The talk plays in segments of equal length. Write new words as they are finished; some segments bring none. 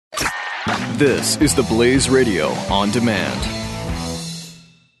This is the Blaze Radio on demand.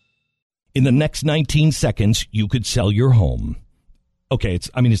 In the next 19 seconds, you could sell your home. Okay,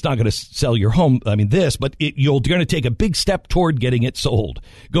 it's not going to sell your home, but you're going to take a big step toward getting it sold.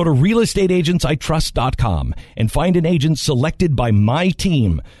 Go to realestateagentsitrust.com and find an agent selected by my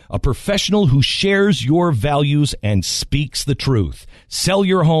team, a professional who shares your values and speaks the truth. Sell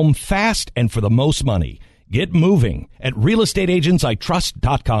your home fast and for the most money. Get moving at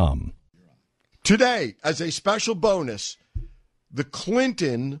realestateagentsitrust.com. Today, as a special bonus, the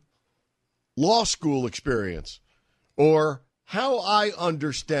Clinton Law School experience, or how I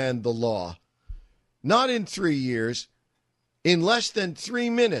understand the law. Not in 3 years, in less than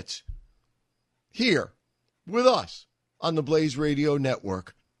 3 minutes. Here, with us, on the Blaze Radio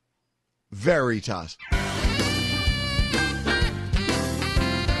Network. Veritas.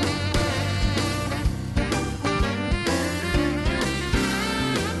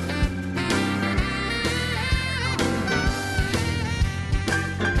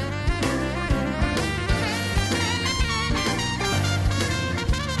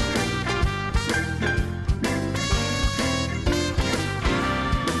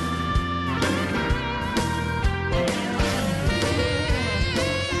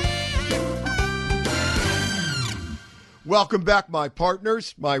 Welcome back, my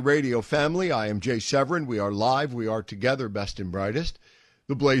partners, my radio family. I am Jay Severin. We are live. We are together, best and brightest.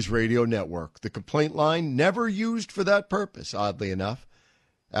 The Blaze Radio Network. The complaint line never used for that purpose, oddly enough,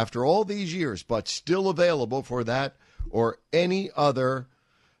 after all these years, but still available for that or any other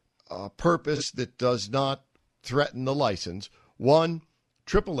purpose that does not threaten the license.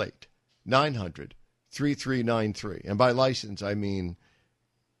 1-888-900-3393. And by license, I mean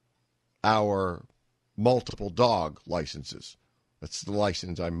our multiple dog licenses. That's the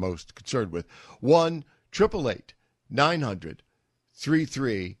license I'm most concerned with.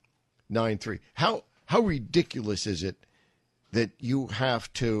 1-888-900-3393. How ridiculous is it that you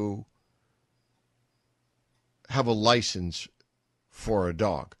have to have a license for a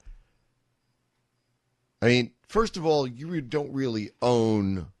dog? I mean, first of all, you don't really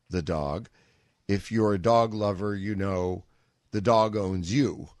own the dog. If you're a dog lover, you know the dog owns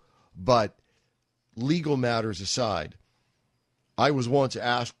you. But legal matters aside, I was once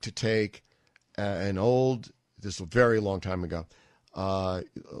asked to take this was a very long time ago,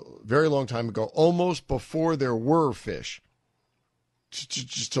 almost before there were fish,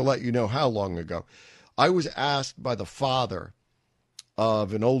 just to let you know how long ago. I was asked by the father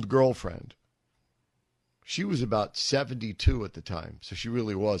of an old girlfriend. She was about 72 at the time, so she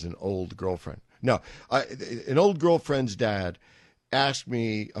really was an old girlfriend. No, an old girlfriend's dad asked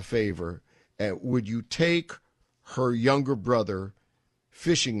me a favor. Would you take her younger brother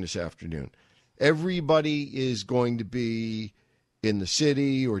fishing this afternoon? Everybody is going to be in the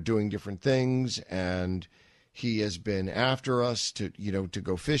city or doing different things, and he has been after us to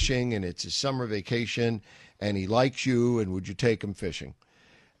go fishing, and it's his summer vacation, and he likes you, and would you take him fishing?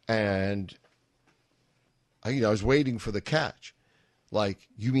 And I was waiting for the catch. Like,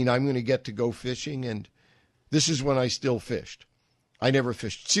 you mean I'm going to get to go fishing? And this is when I still fished. I never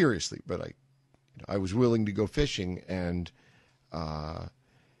fished seriously, but I was willing to go fishing, and I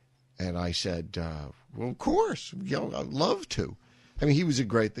said, well, of course, I'd love to. I mean, he was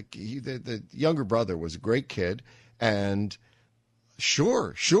the younger brother was a great kid, and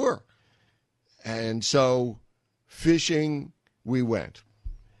sure. And so fishing, we went.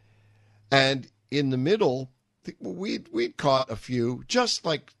 And in the middle, we'd caught a few, just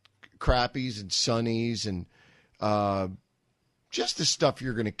like crappies and sunnies and just the stuff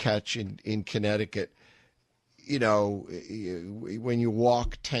you're going to catch in Connecticut. When you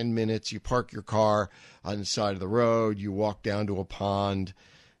walk 10 minutes, you park your car on the side of the road, you walk down to a pond,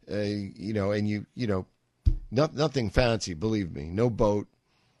 and nothing fancy, believe me, no boat,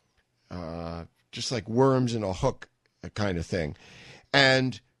 just like worms in a hook kind of thing.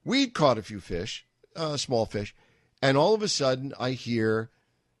 And we'd caught a few fish, small fish, and all of a sudden I hear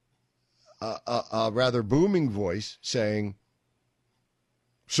a rather booming voice saying,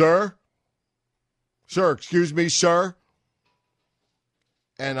 Sir, excuse me, sir.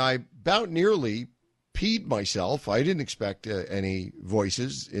 And I about nearly peed myself. I didn't expect any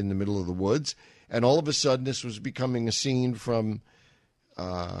voices in the middle of the woods. And all of a sudden, this was becoming a scene from,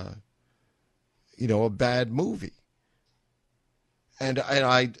 a bad movie. And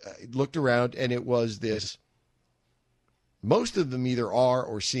I looked around, and it was this. Most of them either are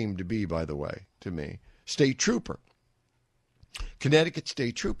or seem to be, by the way, to me, state trooper. Connecticut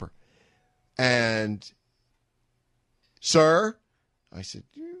state trooper. And, sir, I said,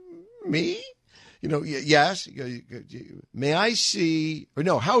 me? Yes. May I see, or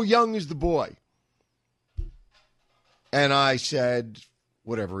no, how young is the boy? And I said,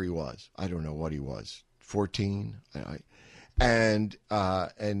 whatever he was. I don't know what he was. 14. And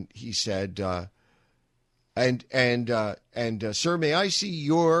he said, sir, may I see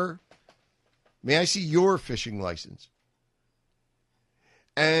your fishing license?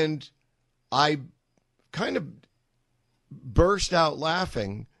 And I kind of burst out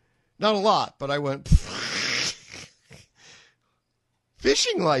laughing. Not a lot, but I went,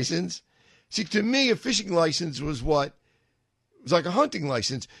 fishing license? See, to me, a fishing license was like a hunting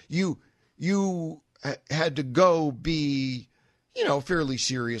license. You had to go be, a fairly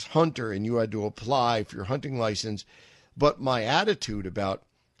serious hunter, and you had to apply for your hunting license. But my attitude about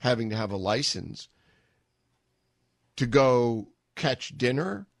having to have a license to go catch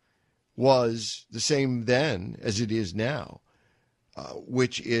dinner was the same then as it is now,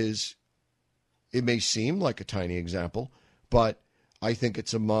 which is, it may seem like a tiny example, but I think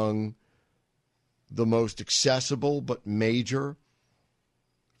it's among the most accessible but major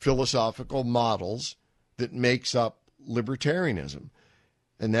philosophical models that makes up libertarianism.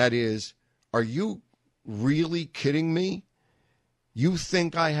 And that is, are you really kidding me? You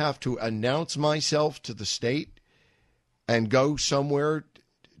think I have to announce myself to the state and go somewhere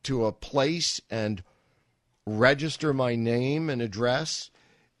to a place and register my name and address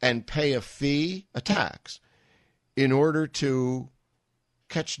and pay a fee, a tax, in order to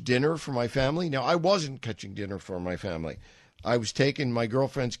catch dinner for my family? Now, I wasn't catching dinner for my family. I was taking my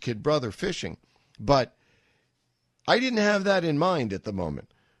girlfriend's kid brother fishing, but I didn't have that in mind at the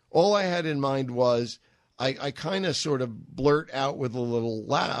moment. All I had in mind was I kind of sort of blurt out with a little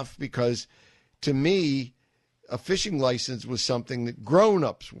laugh, because to me, a fishing license was something that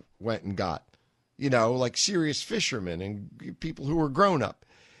grown-ups went and got, like serious fishermen and people who were grown up.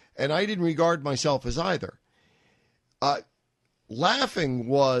 And I didn't regard myself as either. Laughing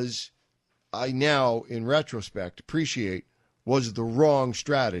was, I now, in retrospect, appreciate, was the wrong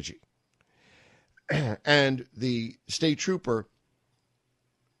strategy. And the state trooper,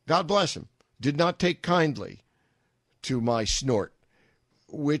 God bless him, did not take kindly to my snort,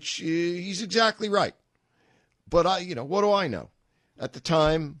 which he's exactly right. But what do I know? At the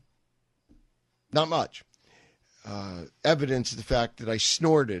time, not much. Evidence of the fact that I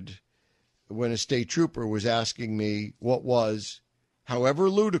snorted when a state trooper was asking me what was, however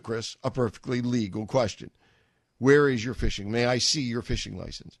ludicrous, a perfectly legal question. Where is your fishing? May I see your fishing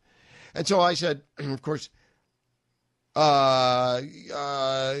license? And so I said, of course, Your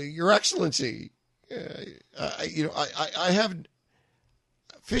Excellency, I have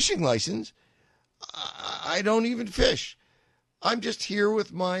fishing license. I don't even fish. I'm just here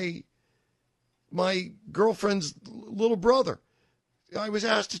with my girlfriend's little brother. I was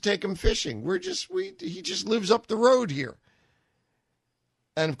asked to take him fishing. He just lives up the road here.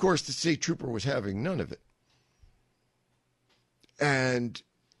 And of course, the state trooper was having none of it. And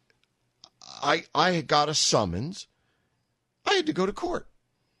I got a summons. I had to go to court.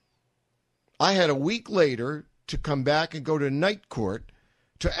 I had a week later to come back and go to night court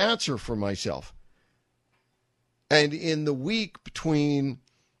to answer for myself. And in the week between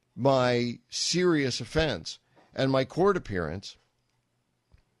my serious offense and my court appearance,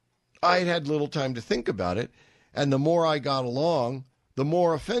 I had little time to think about it. And the more I got along, the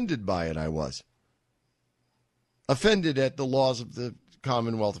more offended by it I was. Offended at the laws of the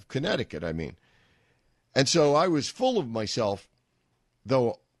Commonwealth of Connecticut, I mean. And so I was full of myself,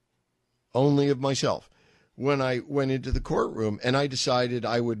 though only of myself, when I went into the courtroom, and I decided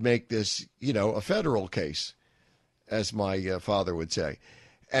I would make this, a federal case, as my father would say,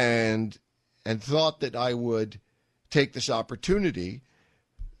 and thought that I would take this opportunity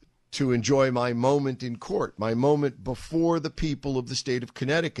to enjoy my moment in court, my moment before the people of the state of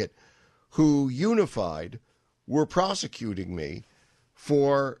Connecticut, who, unified, were prosecuting me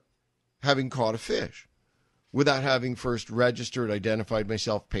for having caught a fish without having first registered, identified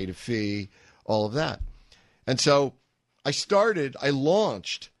myself, paid a fee, all of that. And so I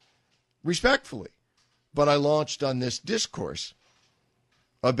launched respectfully, but I launched on this discourse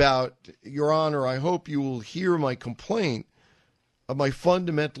about, Your Honor, I hope you will hear my complaint of my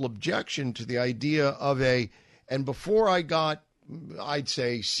fundamental objection to the idea of and before I got, I'd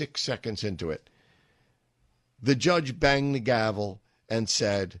say 6 seconds into it, the judge banged the gavel and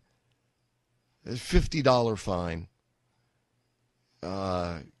said, $50 fine.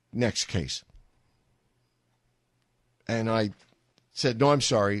 Next case. And I said, no, I'm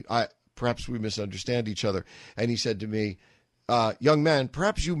sorry. Perhaps we misunderstand each other. And he said to me, young man,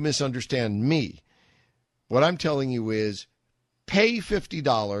 perhaps you misunderstand me. What I'm telling you is, pay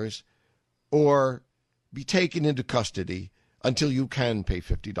 $50 or be taken into custody until you can pay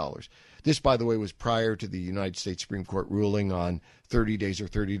 $50. This, by the way, was prior to the United States Supreme Court ruling on 30 days or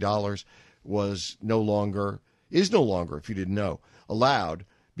 $30 is no longer, if you didn't know, allowed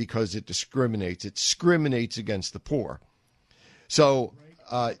because it discriminates. It discriminates against the poor. So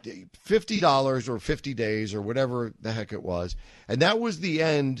 $50 or 50 days or whatever the heck it was. And that was the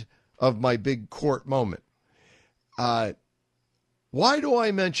end of my big court moment. Why do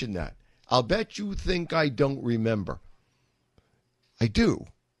I mention that? I'll bet you think I don't remember. I do.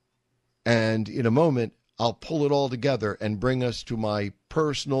 And in a moment, I'll pull it all together and bring us to my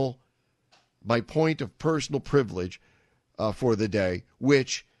point of personal privilege for the day,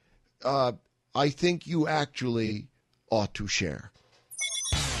 which I think you actually ought to share.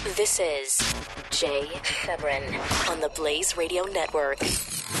 This is Jay Severin on the Blaze Radio Network.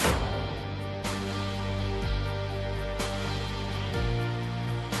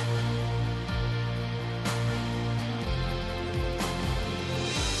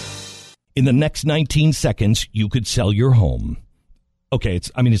 In the next 19 seconds, you could sell your home. Okay,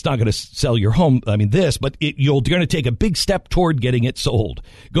 it's not going to sell your home, but you're going to take a big step toward getting it sold.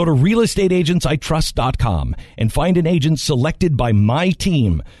 Go to realestateagentsitrust.com and find an agent selected by my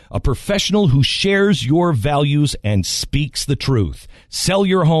team, a professional who shares your values and speaks the truth. Sell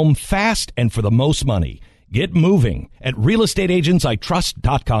your home fast and for the most money. Get moving at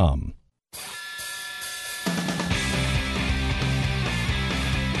realestateagentsitrust.com.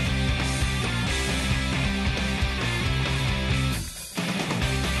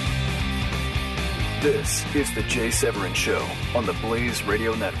 This is the Jay Severin Show on the Blaze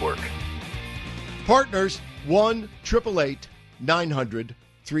Radio Network. Partners,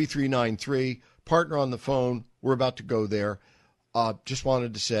 1-888-900-3393. Partner on the phone. We're about to go there. Just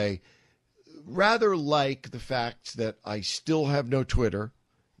wanted to say, rather like the fact that I still have no Twitter,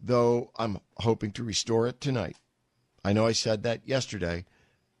 though I'm hoping to restore it tonight. I know I said that yesterday.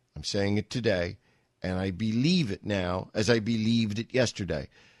 I'm saying it today, and I believe it now as I believed it yesterday.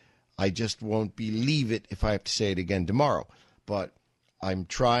 I just won't believe it if I have to say it again tomorrow. But I'm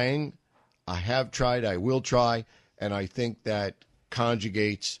trying. I have tried. I will try. And I think that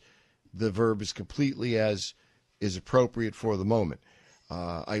conjugates the verb as completely as is appropriate for the moment.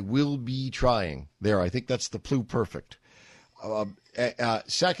 I will be trying there. I think that's the pluperfect.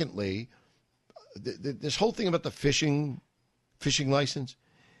 Secondly, this whole thing about the fishing license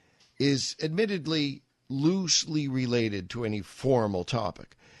is admittedly loosely related to any formal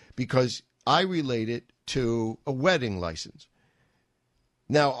topic, because I relate it to a wedding license.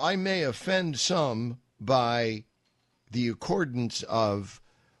 Now, I may offend some by the accordance of,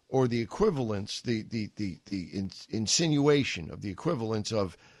 or the equivalence, the insinuation of the equivalence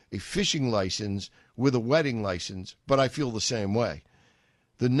of a fishing license with a wedding license, but I feel the same way.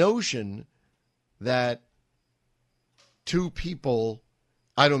 The notion that two people,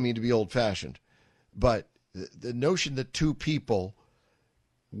 I don't mean to be old-fashioned, but the notion that two people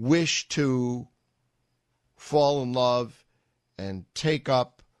wish to fall in love and take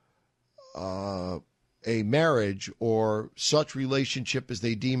up a marriage or such relationship as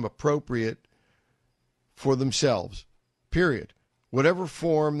they deem appropriate for themselves, period. Whatever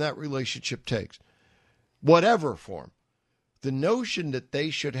form that relationship takes, whatever form. The notion that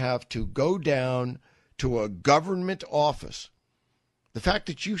they should have to go down to a government office, the fact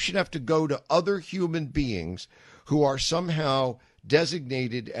that you should have to go to other human beings who are somehow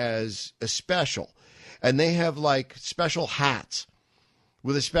designated as a special, and they have like special hats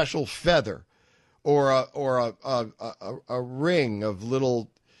with a special feather or a ring of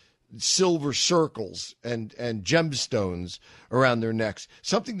little silver circles and gemstones around their necks,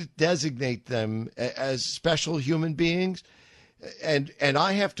 something to designate them as special human beings, and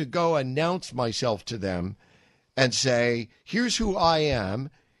I have to go announce myself to them and say, here's who I am,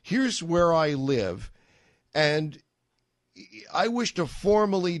 here's where I live, and I wish to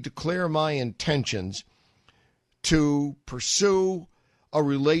formally declare my intentions to pursue a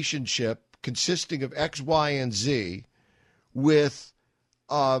relationship consisting of X, Y, and Z with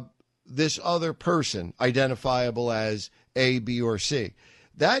this other person identifiable as A, B, or C.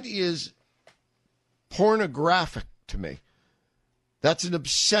 That is pornographic to me. That's an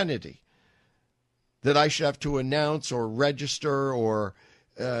obscenity that I should have to announce or register or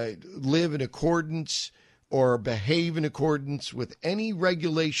live in accordance or behave in accordance with any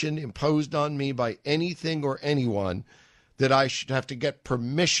regulation imposed on me by anything or anyone, that I should have to get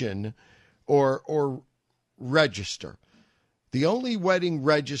permission or register. The only wedding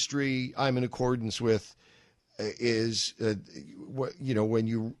registry I'm in accordance with is, when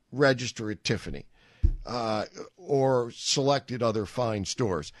you register at Tiffany. or selected other fine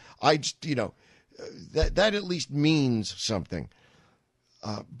stores. I just, that at least means something.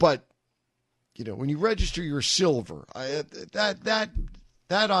 But when you register your silver, that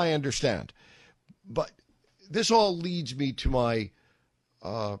I understand. But this all leads me to my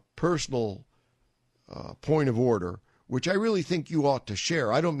personal point of order, which I really think you ought to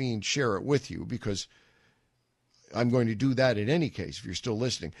share. I don't mean share it with you, because I'm going to do that in any case if you're still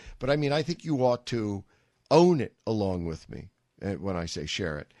listening. But I mean, I think you ought to own it along with me when I say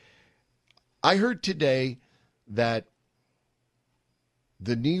share it. I heard today that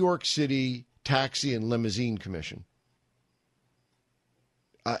the New York City Taxi and Limousine Commission,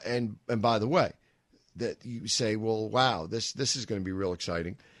 and by the way, that you say, well, wow, this is going to be real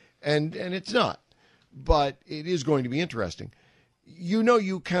exciting. And it's not, but it is going to be interesting.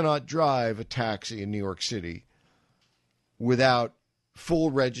 You cannot drive a taxi in New York City without full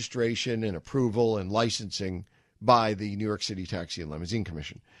registration and approval and licensing by the New York City Taxi and Limousine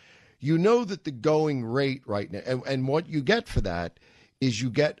Commission. You know that the going rate right now, and what you get for that is you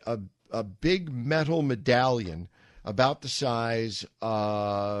get a big metal medallion about the size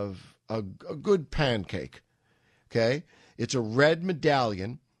of a good pancake. Okay? It's a red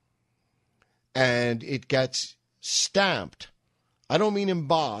medallion, and it gets stamped. I don't mean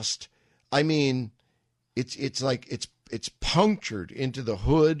embossed. I mean it's like it's punctured into the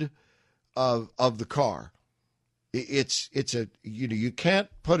hood of the car. It's a you can't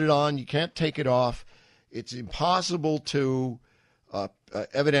put it on, you can't take it off. It's impossible to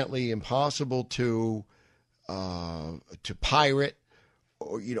evidently impossible to pirate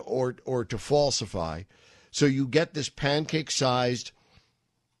or to falsify. So you get this pancake-sized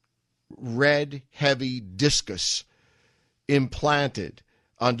red heavy discus implanted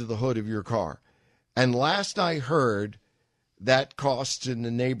under the hood of your car. And last I heard, that costs in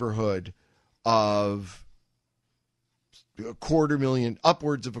the neighborhood of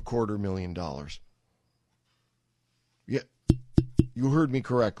upwards of $250,000. Yeah, you heard me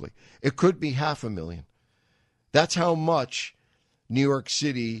correctly. It could be $500,000. That's how much New York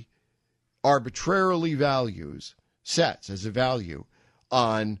City arbitrarily sets as a value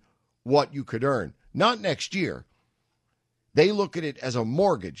on what you could earn. Not next year. They look at it as a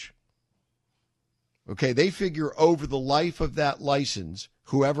mortgage. Okay, they figure over the life of that license,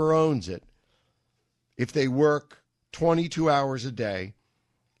 whoever owns it, if they work 22 hours a day,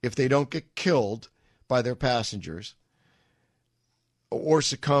 if they don't get killed by their passengers or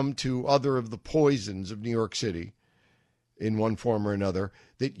succumb to other of the poisons of New York City in one form or another,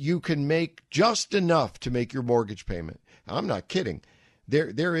 that you can make just enough to make your mortgage payment. I'm not kidding.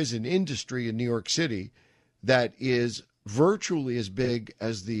 There is an industry in New York City that is virtually as big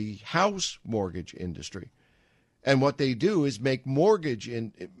as the house mortgage industry. And what they do is make mortgage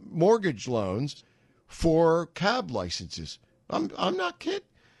loans for cab licenses. I'm not kidding.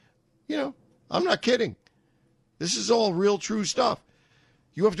 I'm not kidding. This is all real true stuff.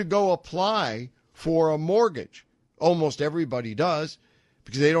 You have to go apply for a mortgage. Almost everybody does,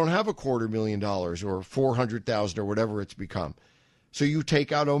 because they don't have $250,000 or $400,000 or whatever it's become. So you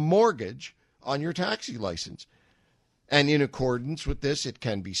take out a mortgage on your taxi license. And in accordance with this, it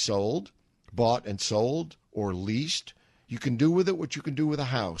can be sold, bought and sold, or leased. You can do with it what you can do with a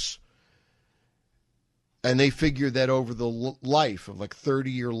house. And they figure that over the life of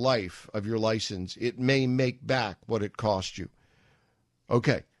 30-year life of your license, it may make back what it cost you.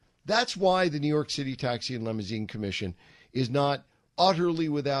 Okay, that's why the New York City Taxi and Limousine Commission is not utterly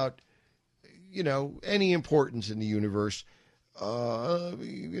without, any importance in the universe.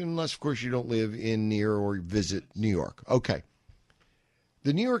 Unless, of course, you don't live in, near, or visit New York. Okay.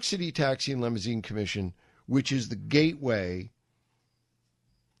 The New York City Taxi and Limousine Commission, which is the gateway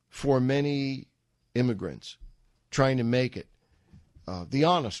for many immigrants trying to make it the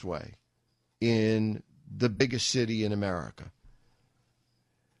honest way in the biggest city in America.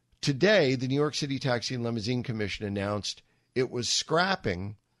 Today, the New York City Taxi and Limousine Commission announced it was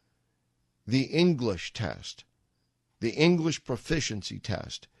scrapping the English test, the English proficiency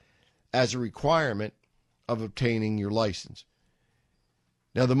test, as a requirement of obtaining your license.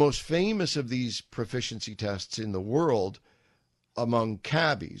 Now, the most famous of these proficiency tests in the world among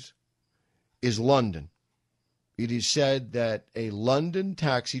cabbies is London. It is said that a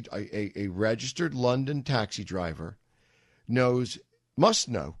registered London taxi driver must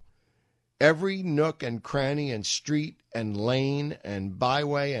know every nook and cranny and street and lane and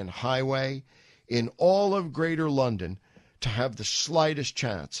byway and highway in all of Greater London to have the slightest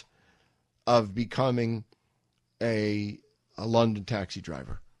chance of becoming a London taxi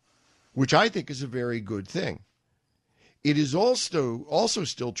driver, which I think is a very good thing. It is also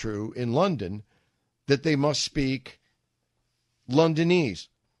still true in London that they must speak Londonese,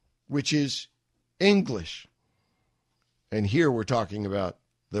 which is English. And here we're talking about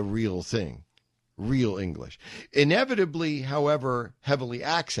the real thing, real English. Inevitably, however heavily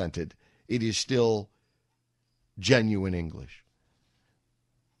accented, it is still genuine English.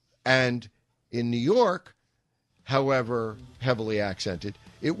 And in New York, however heavily accented,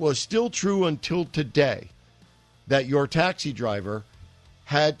 it was still true until today that your taxi driver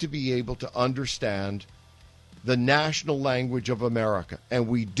had to be able to understand the national language of America. And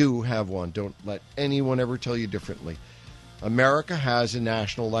we do have one. Don't let anyone ever tell you differently. America has a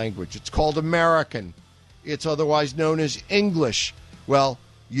national language. It's called American. It's otherwise known as English. Well,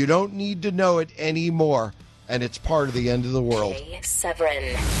 you don't need to know it anymore, and it's part of the end of the world. Jay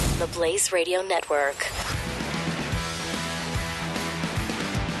Severin, the Blaze Radio Network.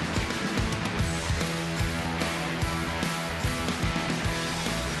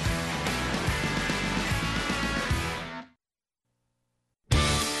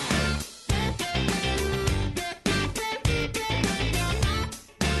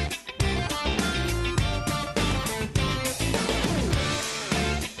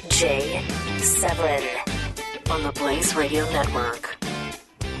 Jay Severin on the Blaze Radio Network.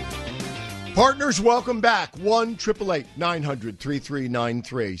 Partners, welcome back.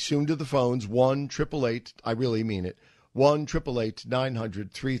 1-888-900-3393. Soon to the phones. 1-888, I really mean it.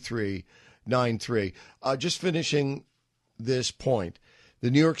 1-888-900-3393. Just finishing this point.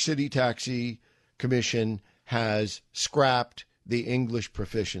 The New York City Taxi Commission has scrapped the English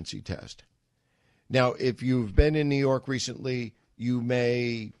proficiency test. Now, if you've been in New York recently, you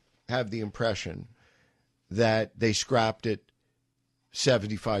may have the impression that they scrapped it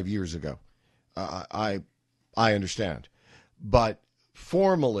 75 years ago. I understand. But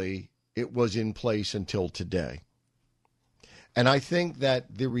formally, it was in place until today. And I think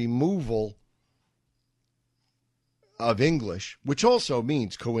that the removal of English, which also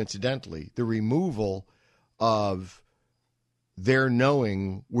means, coincidentally, the removal of their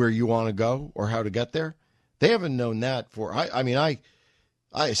knowing where you want to go or how to get there, they haven't known that for, I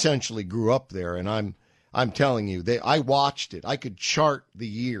essentially grew up there, and I'm telling you, I watched it. I could chart the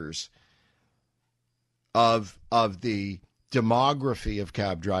years of the demography of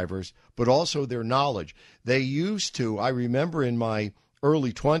cab drivers, but also their knowledge. They used to, I remember in my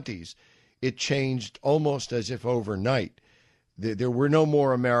early 20s, it changed almost as if overnight. There were no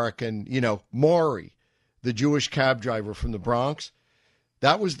more American, Maury, the Jewish cab driver from the Bronx.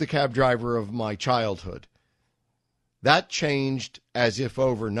 That was the cab driver of my childhood. That changed as if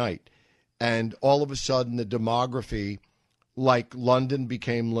overnight. And all of a sudden, the demography, like London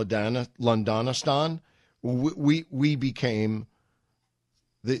became Londonistan, we became,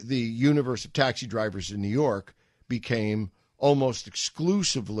 the universe of taxi drivers in New York became almost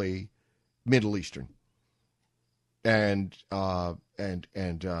exclusively Middle Eastern. And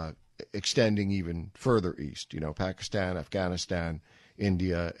extending even further east, Pakistan, Afghanistan,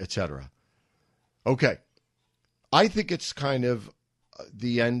 India, etc. Okay. I think it's kind of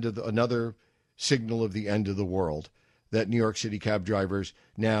the end of another signal of the end of the world that New York City cab drivers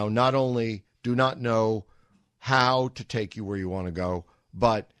now not only do not know how to take you where you want to go,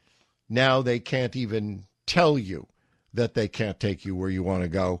 but now they can't even tell you that they can't take you where you want to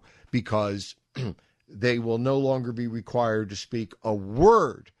go because they will no longer be required to speak a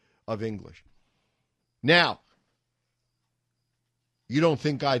word of English. Now, you don't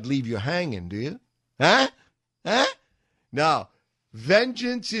think I'd leave you hanging, do you? Huh? No.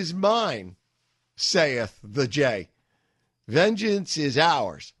 Vengeance is mine, saith the J. Vengeance is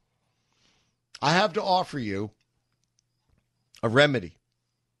ours. I have to offer you a remedy.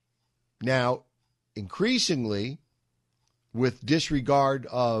 Now, increasingly, with disregard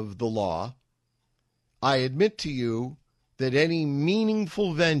of the law, I admit to you that any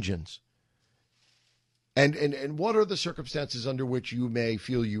meaningful vengeance, and what are the circumstances under which you may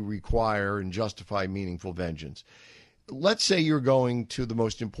feel you require and justify meaningful vengeance? Let's say you're going to the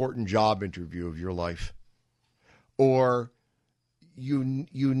most important job interview of your life, or you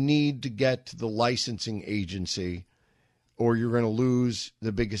need to get to the licensing agency, or you're going to lose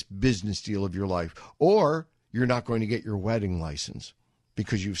the biggest business deal of your life, or you're not going to get your wedding license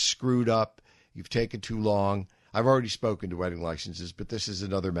because you've screwed up, you've taken too long. I've already spoken to wedding licenses, but this is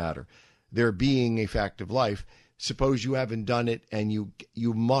another matter. There being a fact of life, suppose you haven't done it and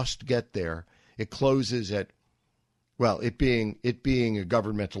you must get there. It closes at, well, it being a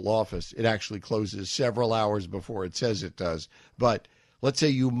governmental office, it actually closes several hours before it says it does. But let's say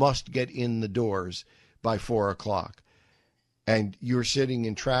you must get in the doors by 4 o'clock and you're sitting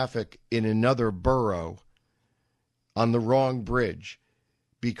in traffic in another borough on the wrong bridge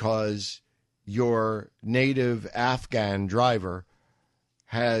because your native Afghan driver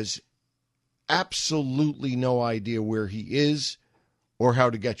has absolutely no idea where he is or how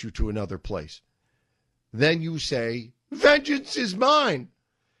to get you to another place. Then you say, vengeance is mine.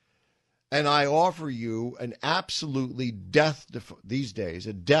 And I offer you an absolutely these days,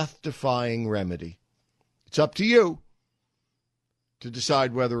 a death-defying remedy. It's up to you to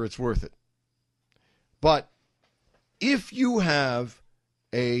decide whether it's worth it. But if you have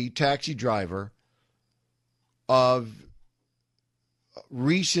a taxi driver of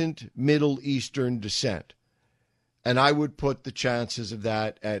recent Middle Eastern descent, and I would put the chances of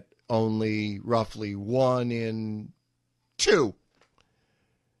that at only roughly 1 in 2.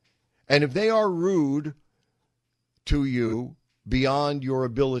 And if they are rude to you beyond your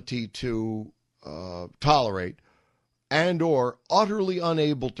ability to tolerate and or utterly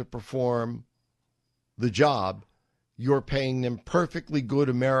unable to perform the job, you're paying them perfectly good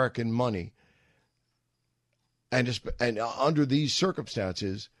American money. And under these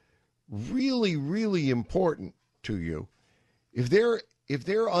circumstances, really, really important to you. If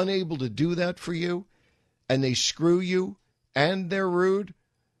they're unable to do that for you and they screw you and they're rude,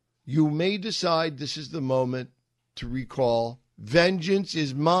 you may decide this is the moment to recall, vengeance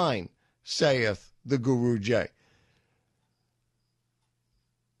is mine, saith the Guru J.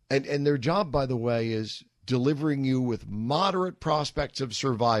 And their job, by the way, is delivering you with moderate prospects of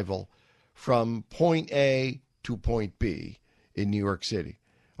survival from point A to point B in New York City.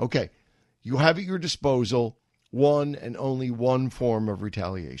 Okay, you have at your disposal one and only one form of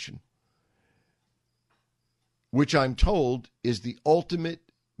retaliation, which I'm told is the ultimate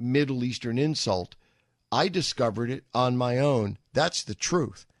Middle Eastern insult. I discovered it on my own. That's the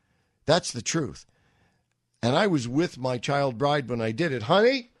truth. That's the truth. And I was with my child bride when I did it.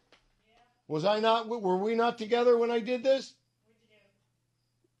 Honey, were we not together when I did this?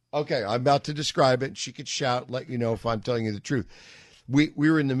 Okay, I'm about to describe it. She could shout, let you know if I'm telling you the truth. We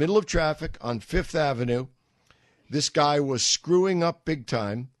were in the middle of traffic on Fifth Avenue. This guy was screwing up big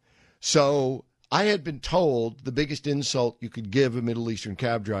time. So I had been told the biggest insult you could give a Middle Eastern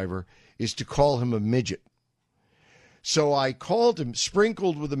cab driver is to call him a midget. So I called him,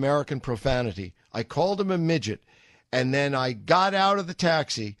 sprinkled with American profanity. I called him a midget, and then I got out of the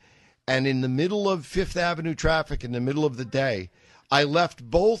taxi, and in the middle of Fifth Avenue traffic, in the middle of the day, I left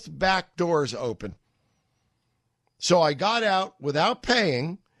both back doors open. So I got out without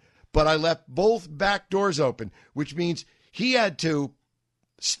paying, but I left both back doors open, which means he had to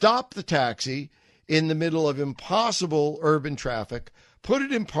stop the taxi in the middle of impossible urban traffic, put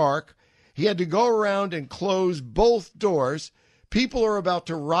it in park. He had to go around and close both doors. People are about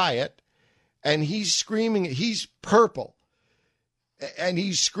to riot, and he's screaming. He's purple, and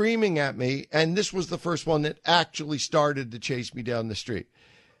he's screaming at me. And this was the first one that actually started to chase me down the street.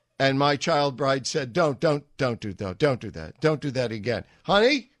 And my child bride said, don't do that. Don't do that. Don't do that again.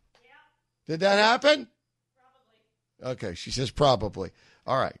 Honey? Yeah. Did that happen? Probably. Okay, she says probably.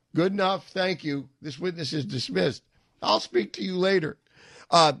 All right, good enough. Thank you. This witness is dismissed. I'll speak to you later.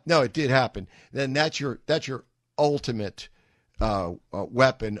 No, it did happen. Then that's your ultimate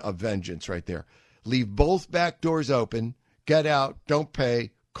weapon of vengeance right there. Leave both back doors open. Get out. Don't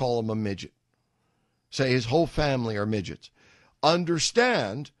pay. Call him a midget. Say his whole family are midgets.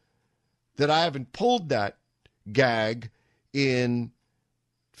 Understand that I haven't pulled that gag in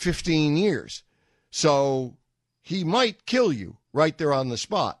 15 years. So he might kill you right there on the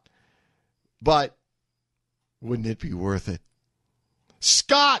spot. But wouldn't it be worth it?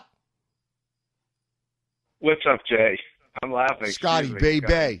 Scott! What's up, Jay? I'm laughing. Scotty,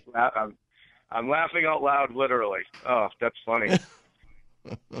 baby. I'm laughing out loud, literally. Oh, that's funny.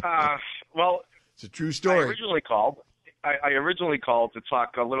 Well, it's a true story. I originally called to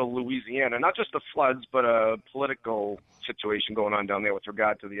talk a little Louisiana, not just the floods, but a political situation going on down there with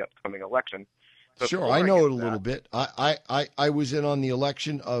regard to the upcoming election. So sure, I know it a little bit. I was in on the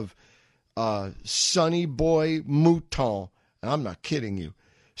election of Sonny Boy Mouton, and I'm not kidding you.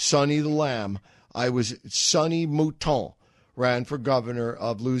 Sonny the Lamb. Sonny Mouton ran for governor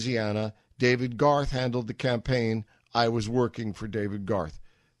of Louisiana. David Garth handled the campaign. I was working for David Garth.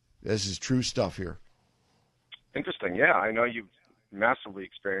 This is true stuff here. Interesting. Yeah, I know you've massively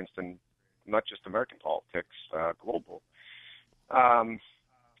experienced in not just American politics, global.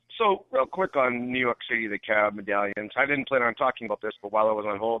 So real quick on New York City, the cab medallions. I didn't plan on talking about this, but while I was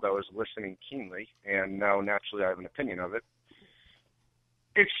on hold, I was listening keenly, and now naturally I have an opinion of it.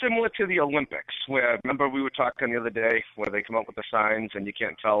 It's similar to the Olympics, where, remember we were talking the other day where they come up with the signs and you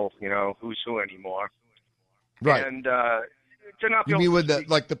can't tell, who's who anymore. Right. And to not be you mean with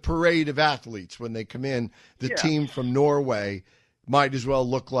the parade of athletes when they come in, the team from Norway might as well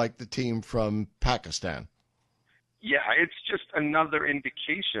look like the team from Pakistan. Yeah, it's just another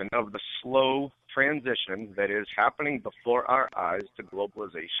indication of the slow transition that is happening before our eyes to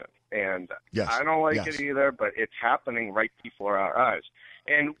globalization. And Yes. I don't like Yes. it either, but it's happening right before our eyes.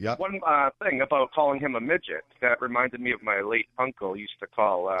 And Yep. one thing about calling him a midget that reminded me of my late uncle. Used to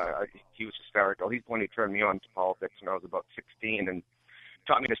call, he was hysterical. He's the one who turned me on to politics when I was about 16 and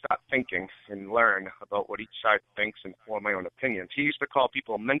taught me to stop thinking and learn about what each side thinks and form my own opinions. He used to call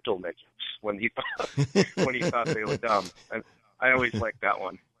people mental midgets when he thought they were dumb. And I always liked that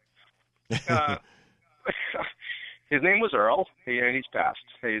one. His name was Earl, and he's passed.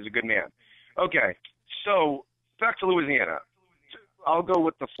 He's a good man. Okay, so back to Louisiana. I'll go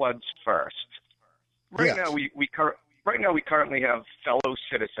with the floods first. Right Yes. now, we currently have fellow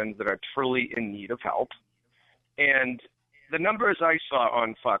citizens that are truly in need of help, and the numbers I saw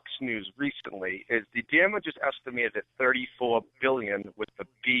on Fox News recently is the damage is estimated at $34 billion with the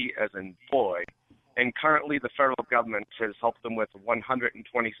B as in boy, and currently the federal government has helped them with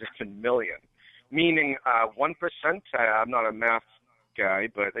 $127 million, meaning 1%. I'm not a math guy,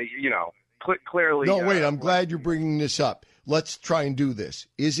 but clearly. No, wait. I'm glad you're bringing this up. Let's try and do this.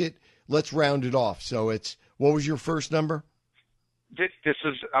 Let's round it off. So what was your first number? This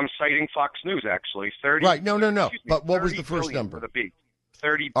is, I'm citing Fox News, actually. 30. Right. No. But what was the first number? With a B.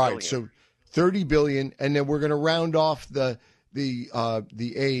 30 billion. All right. So $30 billion, and then we're going to round off the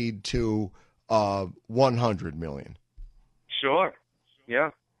aid to $100 million. Sure. Yeah.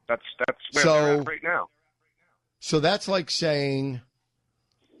 That's where they're at right now. So that's like saying,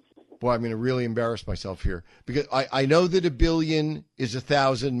 boy, I'm going to really embarrass myself here because I know that $1 billion is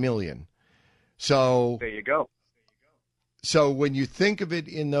 1,000 million. So there you go. So when you think of it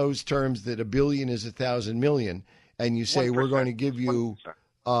in those terms, that $1 billion is 1,000 million, and you say 1%, we're going to give you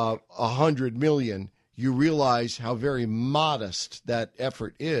 100 million, you realize how very modest that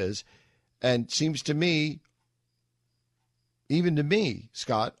effort is, and seems to me, even to me,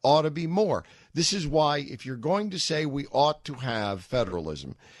 Scott, ought to be more. This is why, if you're going to say we ought to have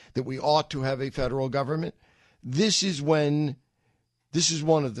federalism, that we ought to have a federal government, this is one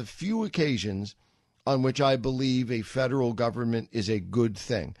of the few occasions on which I believe a federal government is a good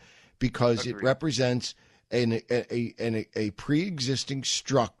thing, because Agreed. It represents a pre-existing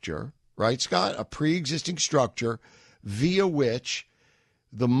structure, right, Scott? A pre-existing structure via which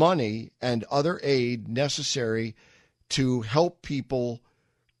the money and other aid necessary to help people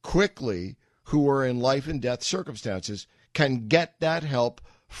quickly who are in life and death circumstances can get that help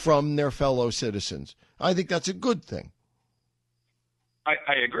from their fellow citizens. I think that's a good thing.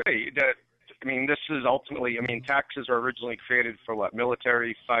 I agree. This is ultimately, taxes are originally created for what?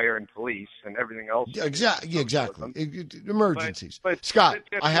 Military, fire, and police, and everything else. Exactly. Emergencies. But Scott,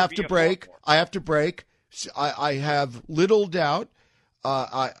 I have to break. I have little doubt,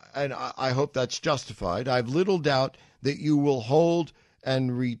 and I hope that's justified. I have little doubt that you will hold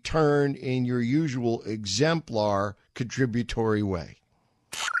and return in your usual exemplar contributory way.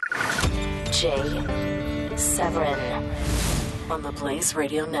 Jay Severin on the Blaze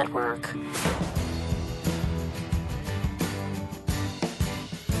Radio Network.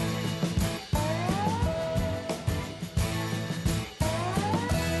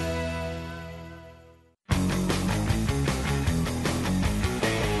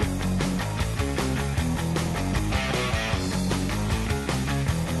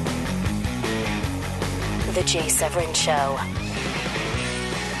 The Jay Severin Show.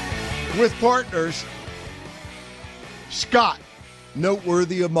 With partners, Scott,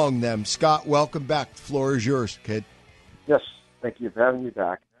 noteworthy among them. Scott, welcome back. The floor is yours, kid. Yes, thank you for having me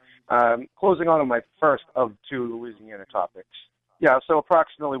back. Closing on my first of two Louisiana topics. Yeah, so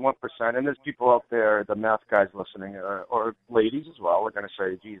approximately 1%, and there's people out there, the math guys listening, or ladies as well, are going to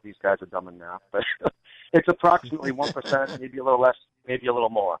say, geez, these guys are dumb in math. But it's approximately 1%, maybe a little less, maybe a little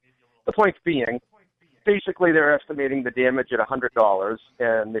more. The point being, basically they're estimating the damage at $100,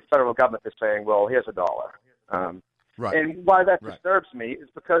 and the federal government is saying, well, here's $1. Right. And why that disturbs me is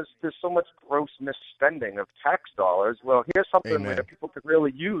because there's so much gross misspending of tax dollars. Well, here's something Amen. where people could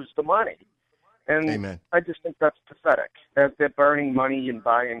really use the money. And Amen. I just think that's pathetic. As they're burning money and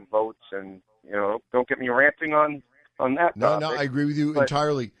buying votes, and, don't get me ranting on that No, topic. I agree with you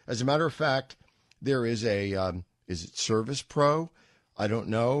entirely. As a matter of fact, there is a, is it Service Pro? I don't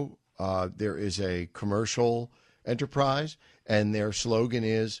know. There is a commercial enterprise, and their slogan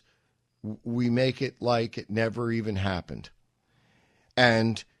is, we make it like it never even happened.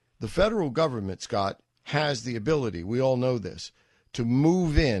 And the federal government, Scott, has the ability, we all know this, to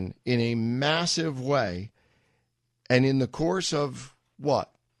move in a massive way. And in the course of,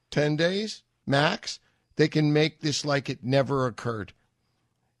 10 days max, they can make this like it never occurred.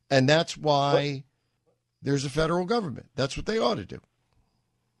 And that's why there's a federal government. That's what they ought to do.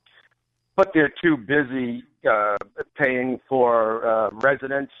 But they're too busy paying for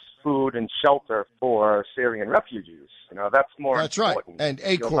residence, food, and shelter for Syrian refugees. That's more That's important. Right. And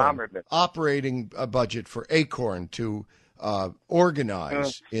Acorn, operating a budget for Acorn to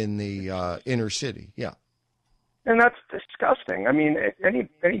organize in the inner city. Yeah. And that's disgusting. I mean, any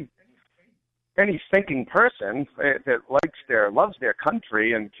thinking person that loves their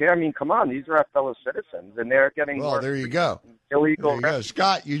country and care. I mean, come on, these are our fellow citizens, and they're getting there you go. Illegal. There you go.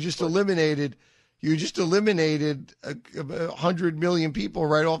 Scott, you just eliminated 100 million people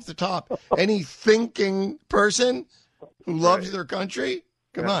right off the top. Any thinking person who loves their country,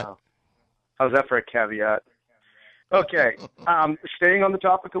 come on. How's that for a caveat? Okay, staying on the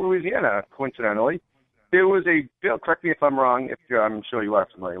topic of Louisiana, coincidentally. There was a bill, correct me if I'm wrong, I'm sure you are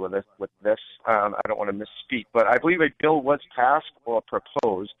familiar with this. I don't want to misspeak, but I believe a bill was passed or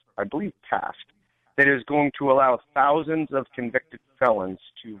proposed, that is going to allow thousands of convicted felons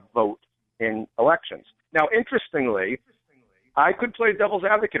to vote in elections. Now, interestingly, I could play devil's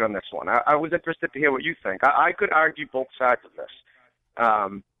advocate on this one. I was interested to hear what you think. I could argue both sides of this.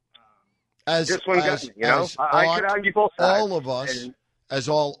 This one got me, I could argue both sides. All of us, as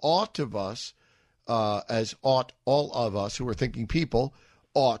all of us who are thinking people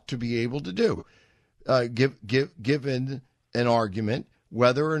ought to be able to do. Given an argument,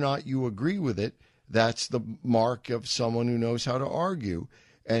 whether or not you agree with it, that's the mark of someone who knows how to argue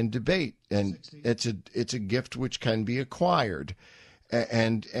and debate. And it's a gift which can be acquired.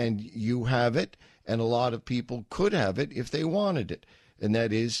 And you have it, and a lot of people could have it if they wanted it. And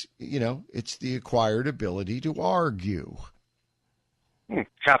that is, it's the acquired ability to argue.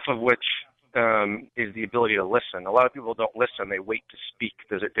 Half of which is the ability to listen. A lot of people don't listen. They wait to speak.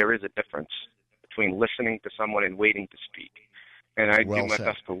 There is a difference between listening to someone and waiting to speak. And I do my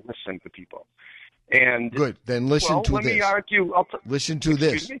best to listen to people. And good. Then listen to this. Let me argue. Listen to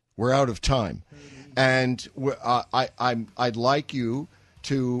this. We're out of time. And I'd like you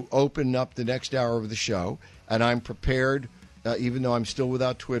to open up the next hour of the show. And I'm prepared, even though I'm still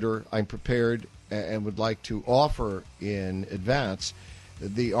without Twitter, I'm prepared and would like to offer in advance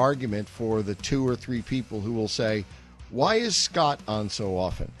the argument for the 2 or 3 people who will say, why is Scott on so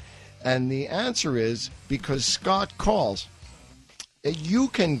often? And the answer is because Scott calls. You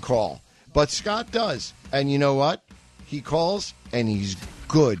can call, but Scott does. And you know what? He calls, and he's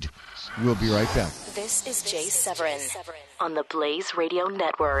good. We'll be right back. This is Jay Severin on the Blaze Radio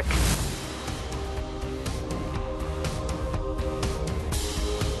Network.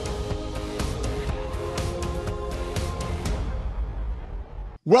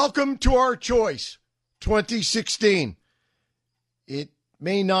 Welcome to our choice, 2016. It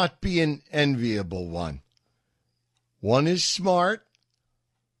may not be an enviable one. One is smart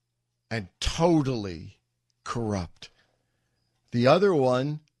and totally corrupt. The other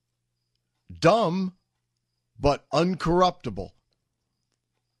one, dumb but uncorruptible.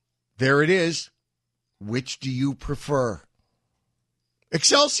 There it is. Which do you prefer?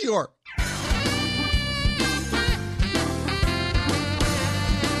 Excelsior!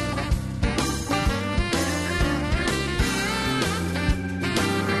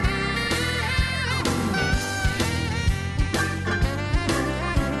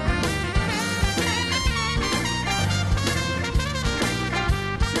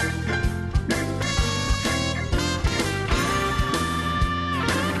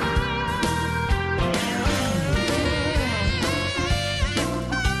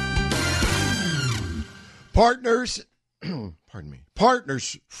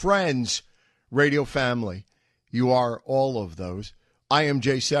 Partners, friends, radio family. You are all of those. I am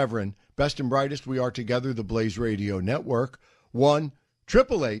Jay Severin. Best and brightest, we are together, the Blaze Radio Network.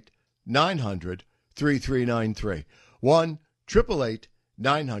 1-888-900-3393.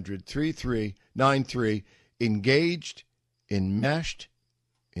 1-888-900-3393. Engaged, enmeshed,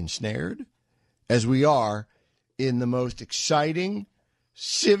 ensnared, as we are in the most exciting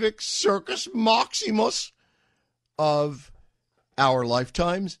civic circus maximus of our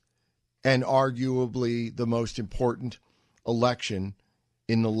lifetimes, and arguably the most important election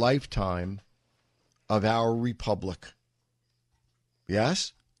in the lifetime of our republic.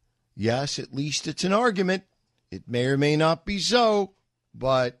 Yes? Yes, at least it's an argument. It may or may not be so,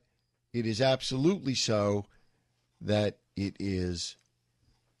 but it is absolutely so that it is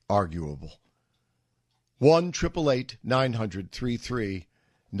arguable.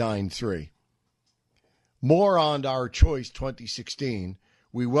 1-888-900-3393. More on our Choice 2016.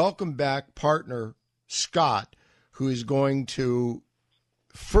 We welcome back partner Scott, who is going to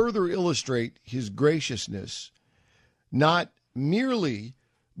further illustrate his graciousness, not merely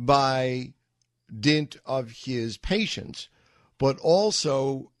by dint of his patience, but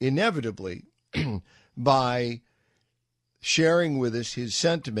also inevitably by sharing with us his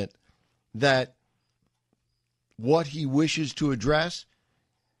sentiment that what he wishes to address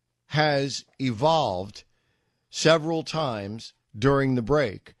has evolved several times during the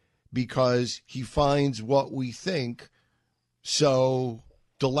break because he finds what we think so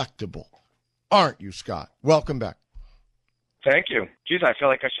delectable. Aren't you, Scott? Welcome back. Thank you. Geez, I feel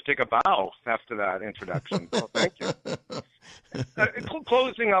like I should take a bow after that introduction. Oh, thank you.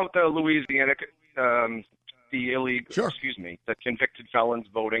 Closing out the Louisiana, the illegal, Sure. the convicted felons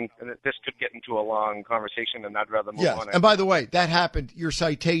voting. And this could get into a long conversation, and I'd rather move on. And by the way, that happened. Your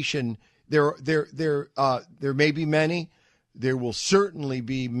citation. There may be many. There will certainly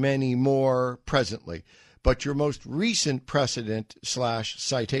be many more presently. But your most recent precedent /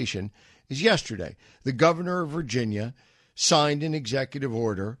 citation is yesterday. The governor of Virginia signed an executive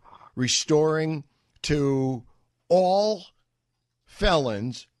order restoring to all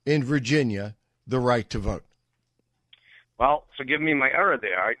felons in Virginia the right to vote. Well, forgive me my error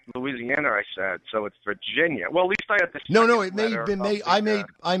there. Louisiana, I said, so it's Virginia. Well, at least I had this. No, it may have been. I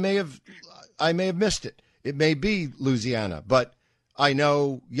may have missed it. It may be Louisiana, but I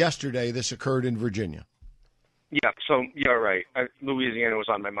know yesterday this occurred in Virginia. Yeah, so you're right. Louisiana was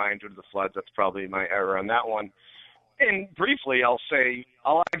on my mind due to the floods. That's probably my error on that one. And briefly, I'll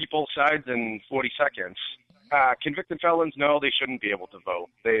argue both sides in 40 seconds. Convicted felons, no, they shouldn't be able to vote.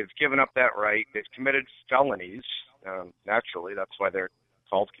 They've given up that right. They've committed felonies. Naturally, that's why they're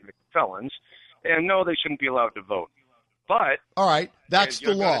called convicted felons. And no, they shouldn't be allowed to vote. But all right, that's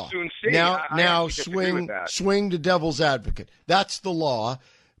the law. Now swing to devil's advocate. That's the law.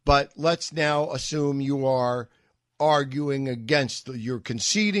 But let's now assume you are arguing against you're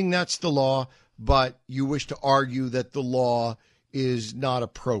conceding that's the law, but you wish to argue that the law is not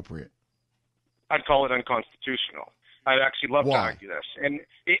appropriate. I'd call it unconstitutional. I'd actually love to argue this. And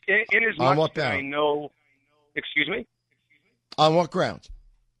in as much as I know, excuse me? On what grounds?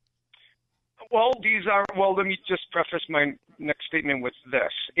 Well, let me just preface my next statement with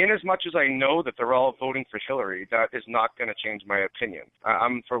this. In as much as I know that they're all voting for Hillary, that is not going to change my opinion.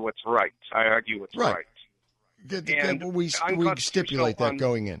 I'm for what's right. I argue what's right. We stipulate that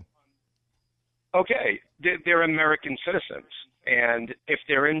going in. Okay, they're American citizens. And if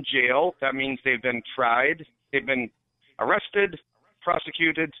they're in jail, that means they've been tried, they've been arrested,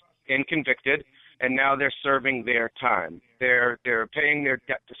 prosecuted, and convicted, and now they're serving their time. They're paying their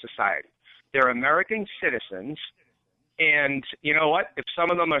debt to society. They're American citizens, and you know what? If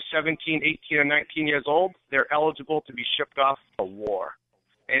some of them are 17, 18, or 19 years old, they're eligible to be shipped off for war.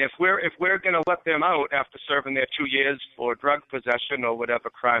 And if we're going to let them out after serving their 2 years for drug possession or whatever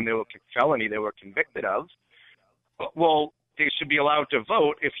felony they were convicted of, well, they should be allowed to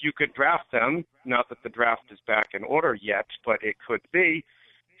vote if you could draft them. Not that the draft is back in order yet, but it could be.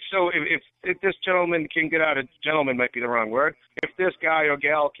 So if this gentleman can get out of – gentleman might be the wrong word. If this guy or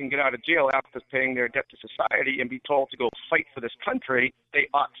gal can get out of jail after paying their debt to society and be told to go fight for this country, they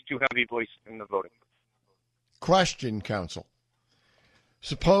ought to have a voice in the voting. Question, counsel.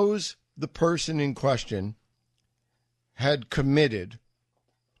 Suppose the person in question had committed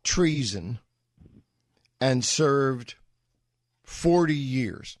treason and served 40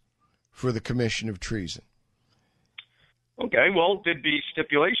 years for the commission of treason. Okay, well, there'd be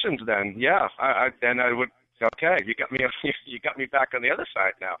stipulations then. Yeah, then I would. Okay, you got me back on the other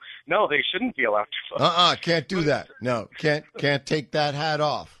side now. No, they shouldn't be allowed to vote. Can't do that. No, can't take that hat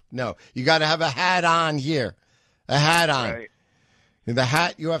off. No, you got to have a hat on here. A hat on. Right. And the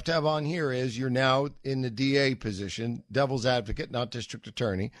hat you have to have on here is you're now in the DA position, devil's advocate, not district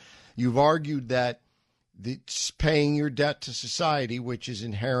attorney. You've argued that it's paying your debt to society, which is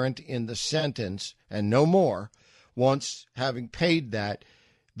inherent in the sentence and no more. Once having paid that,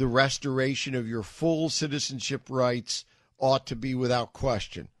 the restoration of your full citizenship rights ought to be without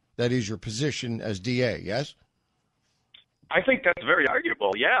question. That is your position as DA, yes? I think that's very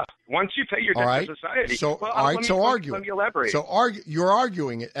arguable, yeah. Once you pay your debt to society. Argue Let it. me elaborate. You're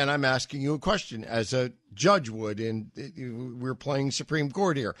arguing it, and I'm asking you a question as a judge would, and we're playing Supreme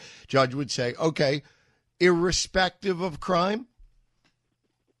Court here. Judge would say, okay, irrespective of crime?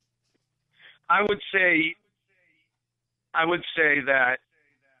 I would say that,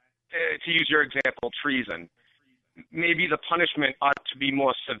 to use your example, treason, maybe the punishment ought to be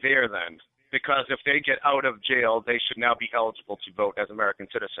more severe then, because if they get out of jail, they should now be eligible to vote as American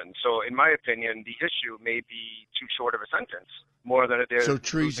citizens. So in my opinion, the issue may be too short of a sentence, more than it is. So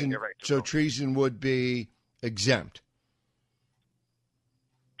treason would be exempt.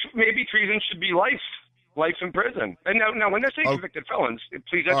 maybe treason should be life in prison. And now when they're saying convicted felons,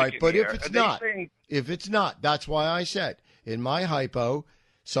 please educate all right, but me if it's not, that's why I said in my hypo,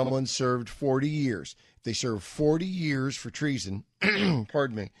 someone served 40 years. If they serve 40 years for treason,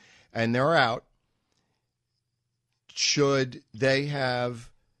 pardon me, and they're out, should they have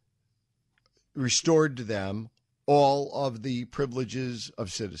restored to them all of the privileges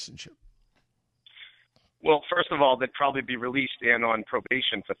of citizenship? Well, first of all, they'd probably be released and on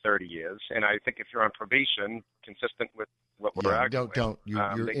probation for 30 years. And I think if you're on probation, consistent with what we're arguing,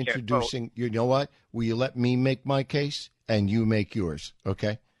 you're introducing. You know what? Will you let me make my case and you make yours?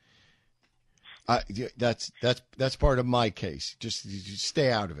 Okay. That's part of my case. Just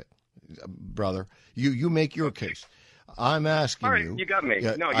stay out of it, brother. You make your case. I'm asking all right, you. You got me.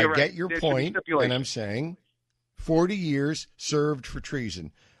 No, I you're right. get your point, and I'm saying 40 years served for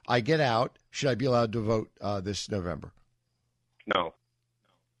treason. I get out. Should I be allowed to vote this November? No.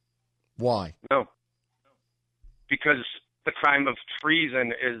 Why? No. Because the crime of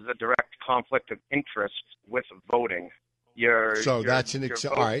treason is a direct conflict of interest with voting. That's an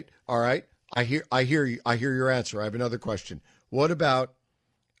all right. I hear you. I hear your answer. I have another question. What about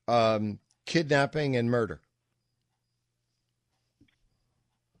kidnapping and murder?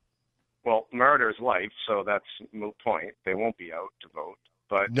 Well, murder is life, so that's a moot point. They won't be out to vote.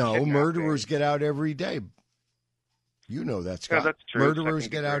 But no, murderers get out every day. You know that, Scott. Yeah, that's true. Murderers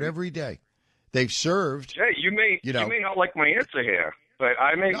get out every day. They've served. Jay, you may not like my answer here, but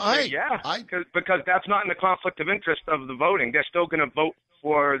I may say because that's not in the conflict of interest of the voting. They're still going to vote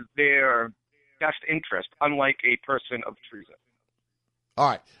for their best interest, unlike a person of treason. All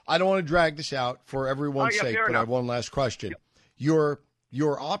right. I don't want to drag this out for everyone's sake, but I have one last question. Yep.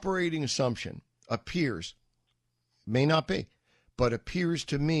 Your operating assumption appears, may not be, but appears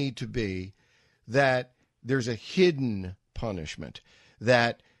to me to be that there's a hidden punishment,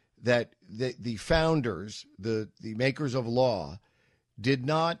 that the founders, the makers of law, did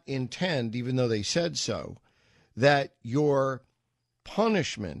not intend, even though they said so, that your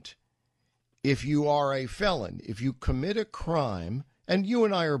punishment, if you are a felon, if you commit a crime, and you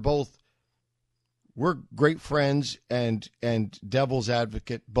and I are both, we're great friends and devil's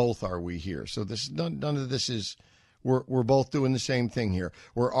advocate, both are we here. So this none of this is, we're both doing the same thing here.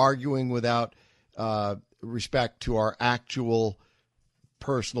 We're arguing without respect to our actual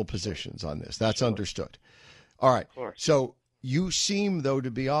personal positions on this. That's understood. All right. So you seem, though,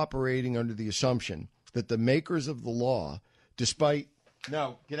 to be operating under the assumption that the makers of the law, despite...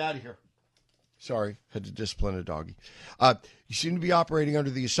 No, get out of here. Sorry, had to discipline a doggy. You seem to be operating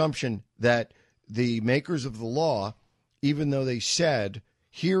under the assumption that the makers of the law, even though they said,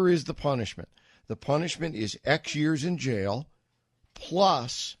 here is the punishment is X years in jail,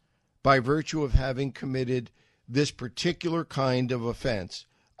 plus, by virtue of having committed this particular kind of offense,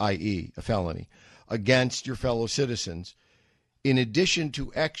 i.e., a felony, against your fellow citizens, in addition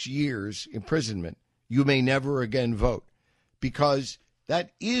to X years imprisonment, you may never again vote, because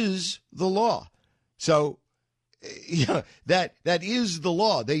that is the law. So, yeah, that is the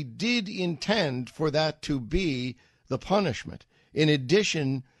law. They did intend for that to be the punishment. In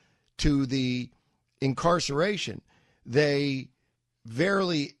addition to the incarceration, they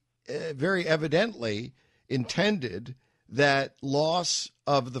very evidently intended that loss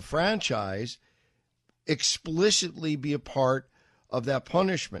of the franchise explicitly be a part of that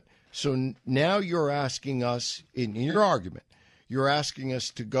punishment. So now you're asking us, in your argument, you're asking us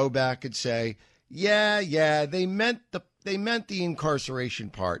to go back and say, yeah, they meant the incarceration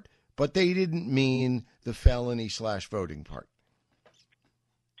part, but they didn't mean the felony/voting part.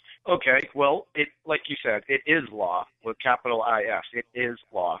 Okay, well, like you said, it is law with capital IS. It is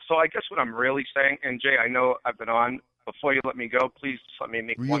law. So I guess what I'm really saying, and Jay, I know I've been on. Before you let me go, please let me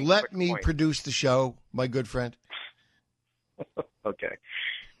make one quick point. Will you let me produce the show, my good friend? Okay.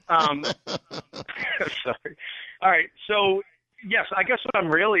 Sorry. All right, so... Yes, I guess what I'm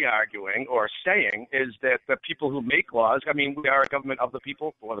really arguing or saying is that the people who make laws, I mean, we are a government of the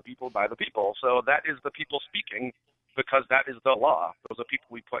people, for the people, by the people. So that is the people speaking because that is the law. Those are people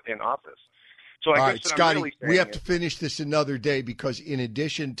we put in office. So all right, Scotty, we have to finish this another day because in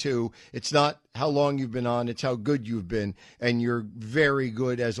addition to, it's not how long you've been on, it's how good you've been, and you're very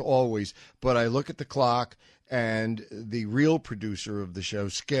good as always. But I look at the clock, and the real producer of the show,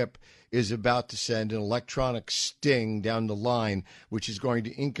 Skip, is about to send an electronic sting down the line, which is going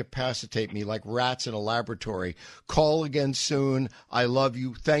to incapacitate me like rats in a laboratory. Call again soon. I love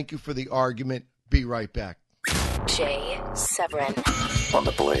you. Thank you for the argument. Be right back. Jay Severin on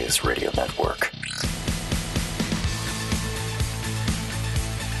the Blaze Radio Network.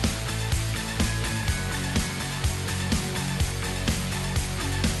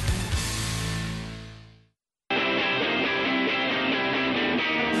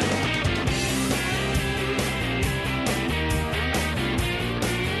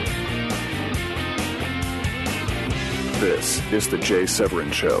 is The Jay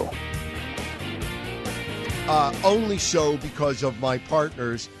Severin Show. Only so because of my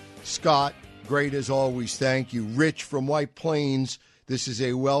partners. Scott, great as always. Thank you. Rich from White Plains, this is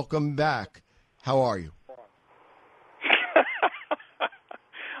a welcome back. How are you?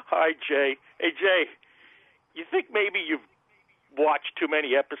 Hi, Jay. Hey, Jay, you think maybe you've watched too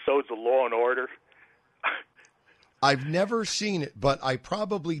many episodes of Law and Order? I've never seen it, but I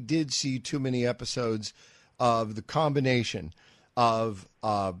probably did see too many episodes of the combination of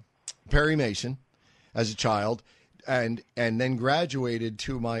Perry Mason as a child and then graduated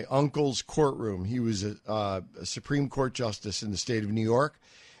to my uncle's courtroom. He was a Supreme Court justice in the state of New York.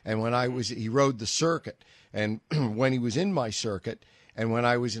 And when he rode the circuit. And when he was in my circuit, and when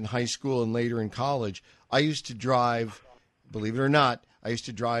I was in high school and later in college, I used to drive, believe it or not,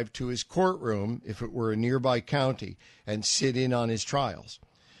 to his courtroom, if it were a nearby county, and sit in on his trials.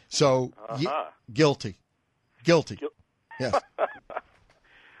 So, guilty. Yes.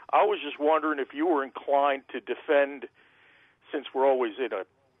 I was just wondering if you were inclined to defend, since we're always in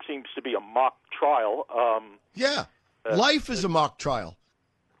seems to be a mock trial. Life is a mock trial.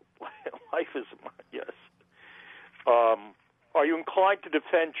 Life is, yes. Are you inclined to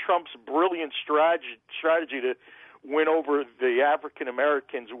defend Trump's brilliant strategy to win over the African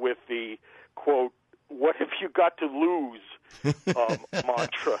Americans with the, quote, what have you got to lose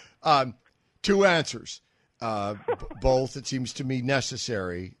mantra? Two answers. Both, it seems to me,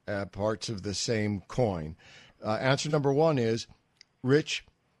 necessary parts of the same coin. Answer number one is, Rich,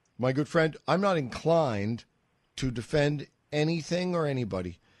 my good friend, I'm not inclined to defend anything or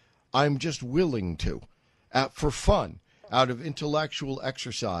anybody. I'm just willing to, for fun, out of intellectual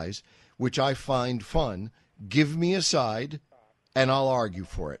exercise, which I find fun. Give me a side, and I'll argue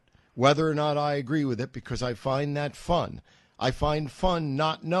for it, whether or not I agree with it, because I find that fun. I find fun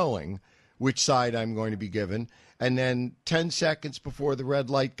not knowing which side I'm going to be given, and then 10 seconds before the red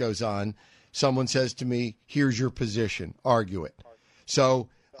light goes on, someone says to me, here's your position, argue it. So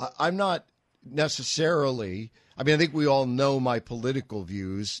I'm not necessarily, I think we all know my political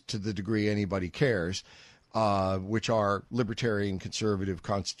views to the degree anybody cares, which are libertarian, conservative,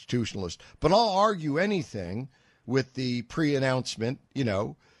 constitutionalist. But I'll argue anything with the pre-announcement,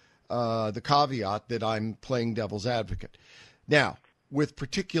 the caveat that I'm playing devil's advocate. Now, with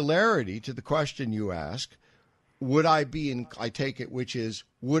particularity to the question you ask, would I be, I take it, which is,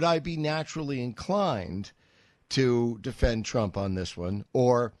 would I be naturally inclined to defend Trump on this one?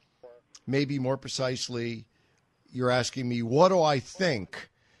 Or maybe more precisely, you're asking me, what do I think?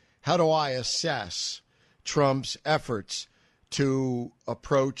 How do I assess Trump's efforts to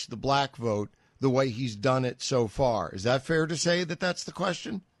approach the black vote the way he's done it so far? Is that fair to say that that's the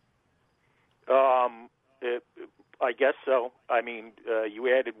question? I guess so.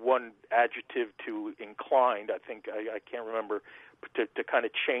 You added one adjective to inclined. I think I can't remember to kind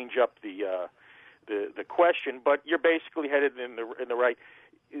of change up the question, but you're basically headed in the right.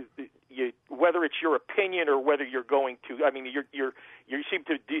 Whether it's your opinion or whether you're going to, you seem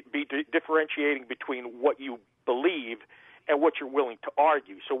to be differentiating between what you believe and what you're willing to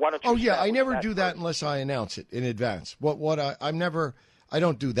argue. So why don't you? Oh yeah, I never do that unless I announce it in advance. I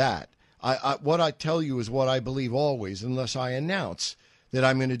don't do that. What I tell you is what I believe always, unless I announce that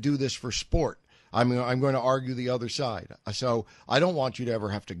I'm going to do this for sport. I'm going to argue the other side. So I don't want you to ever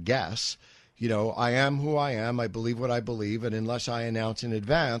have to guess. I am who I am. I believe what I believe. And unless I announce in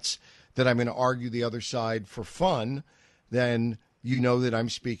advance that I'm going to argue the other side for fun, then you know that I'm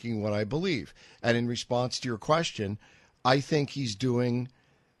speaking what I believe. And in response to your question, I think he's doing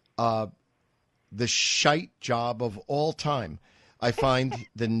the shite job of all time. I find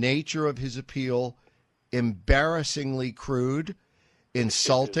the nature of his appeal embarrassingly crude,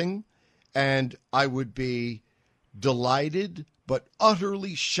 insulting, and I would be delighted but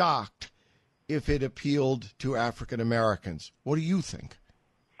utterly shocked if it appealed to African Americans. What do you think?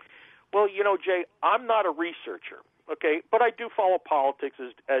 Well, Jay, I'm not a researcher, okay, but I do follow politics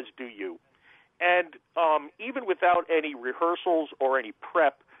as do you. And even without any rehearsals or any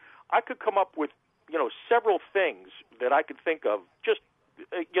prep, I could come up with several things that I could think of, just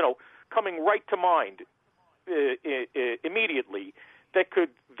coming right to mind immediately that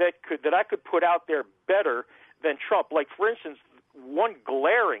I could put out there better than Trump. Like, for instance, one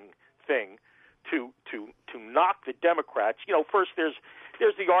glaring thing to knock the Democrats. First there's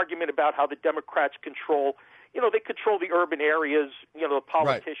the argument about how the Democrats control. They control the urban areas. The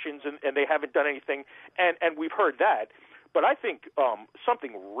politicians, right. and they haven't done anything. And we've heard that. But I think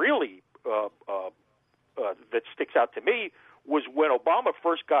something really that sticks out to me was when Obama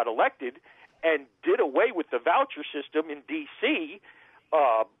first got elected and did away with the voucher system in D.C.,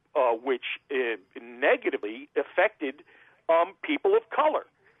 which negatively affected people of color.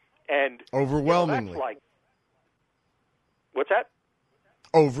 And overwhelmingly. That's like, what's that?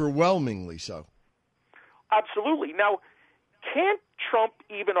 Overwhelmingly so. Absolutely. Now, can't Trump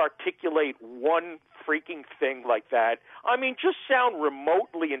even articulate one freaking thing like that? I mean, just sound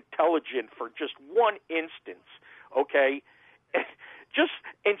remotely intelligent for just one instance, okay? Just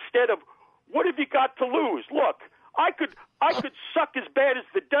instead of, what have you got to lose? Look, I could suck as bad as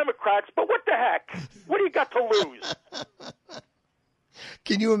the Democrats, but what the heck? What do you got to lose?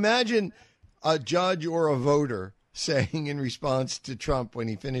 Can you imagine a judge or a voter saying in response to Trump when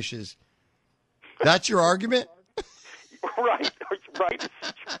he finishes, that's your argument? Right.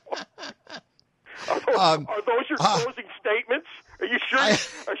 Are those your closing statements? Are you sure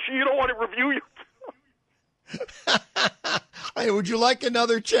you don't want to review your... Hey, would you like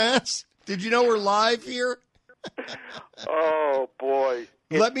another chance? Did you know we're live here? Oh, boy.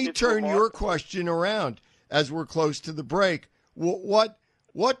 Let me turn your question around as we're close to the break. What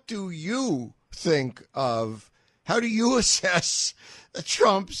do you think of, how do you assess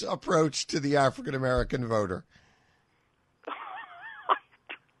Trump's approach to the African-American voter?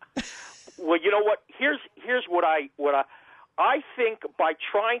 Well, you know what? Here's what I think. By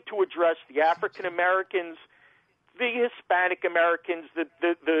trying to address the African Americans, the Hispanic Americans, the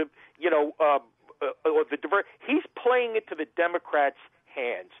diverse, he's playing into the Democrats'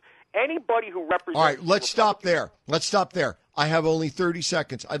 hands. Anybody who represents... All right, let's stop there. I have only 30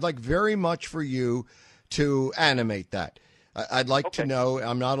 seconds. I'd like very much for you to animate that. I'd like to know,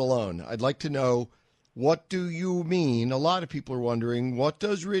 I'm not alone, I'd like to know, what do you mean? A lot of people are wondering, what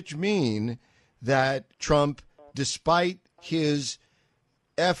does Rich mean that Trump, despite his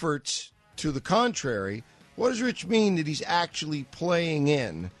efforts to the contrary, what does Rich mean that he's actually playing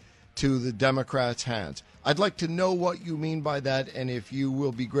in to the Democrats' hands? I'd like to know what you mean by that, and if you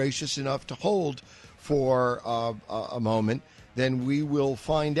will be gracious enough to hold for a moment, then we will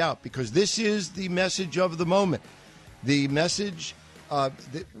find out, because this is the message of the moment. The message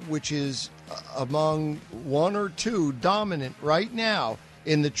which is among one or two dominant right now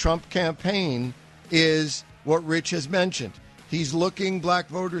in the Trump campaign is what Rich has mentioned. He's looking black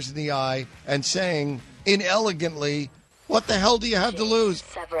voters in the eye and saying inelegantly, what the hell do you have to lose?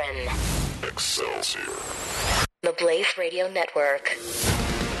 Severin. Excelsior. The Blaze Radio Network.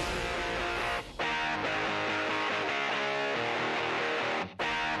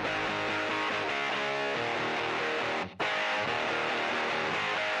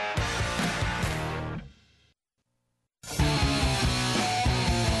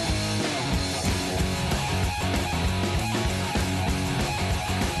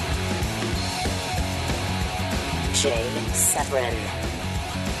 Jay Severin.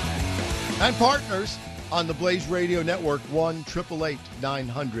 And partners on the Blaze Radio Network,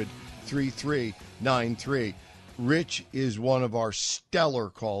 1-888-900-3393. Rich is one of our stellar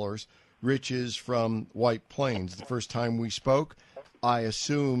callers. Rich is from White Plains. The first time we spoke, I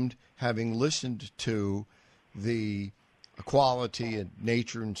assumed, having listened to the quality and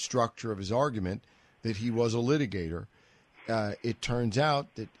nature and structure of his argument, that he was a litigator. It turns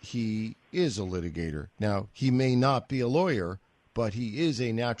out that he is a litigator. Now, he may not be a lawyer, but he is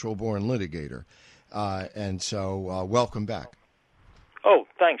a natural-born litigator. And so, welcome back. Oh,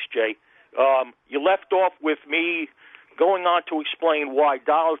 thanks, Jay. You left off with me going on to explain why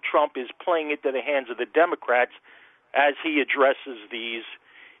Donald Trump is playing into the hands of the Democrats as he addresses these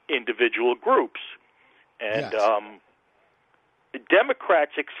individual groups. And Yes. The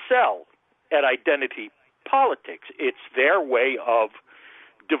Democrats excel at identity politics. It's their way of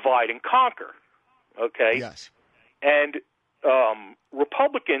divide and conquer, okay? Yes. And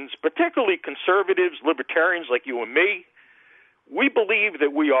Republicans, particularly conservatives, libertarians like you and me, we believe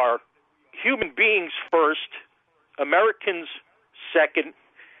that we are human beings first, Americans second,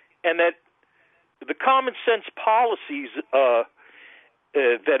 and that the common sense policies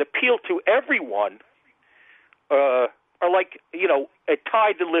that appeal to everyone are like, a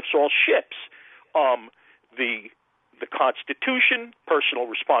tide that lifts all ships. The Constitution, personal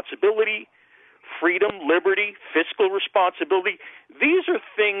responsibility, freedom, liberty, fiscal responsibility. These are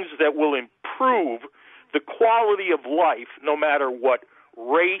things that will improve the quality of life no matter what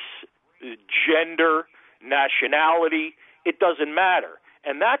race, gender, nationality. It doesn't matter.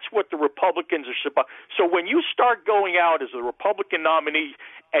 And that's what the Republicans are supposed. So when you start going out as a Republican nominee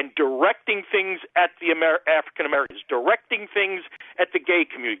and directing things at the African Americans, directing things at the gay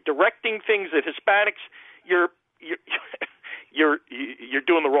community, directing things at Hispanics, you're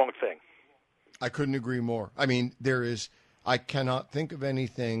doing the wrong thing. I couldn't agree more. I mean, I cannot think of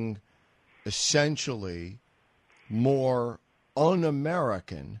anything essentially more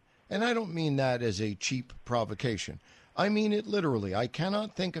un-American, and I don't mean that as a cheap provocation. I mean it literally. I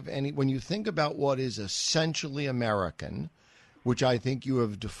cannot think of any. When you think about what is essentially American, which I think you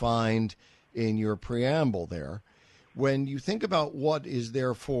have defined in your preamble there, when you think about what is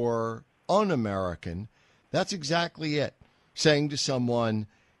therefore un-American, that's exactly it. Saying to someone,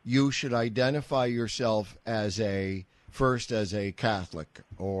 you should identify yourself as first as a Catholic,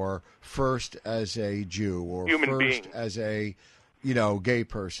 or first as a Jew, or Human first being. as a gay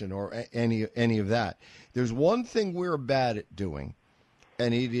person, or any of that. There's one thing we're bad at doing,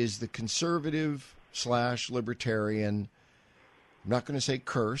 and it is the conservative / libertarian. I'm not going to say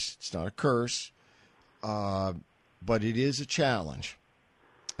curse. It's not a curse, but it is a challenge.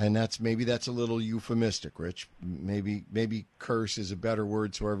 And maybe that's a little euphemistic, Rich. Maybe curse is a better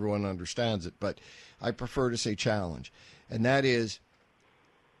word so everyone understands it, but I prefer to say challenge. And that is,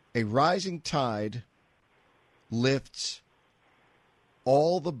 a rising tide lifts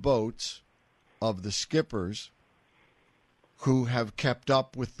all the boats of the skippers who have kept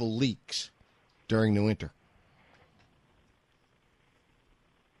up with the leaks during the winter.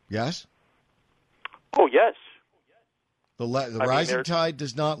 Yes? Oh, yes. The rising tide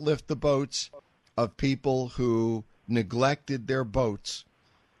does not lift the boats of people who neglected their boats,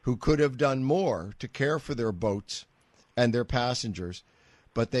 who could have done more to care for their boats and their passengers,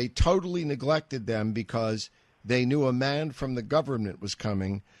 but they totally neglected them because they knew a man from the government was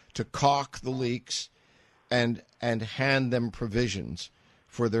coming to caulk the leaks and hand them provisions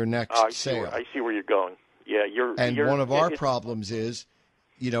for their next sale. I see where you're going. Yeah, one of our problems is,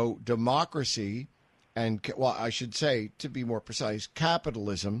 democracy. And, I should say, to be more precise,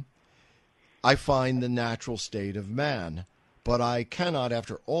 capitalism, I find the natural state of man. But I cannot,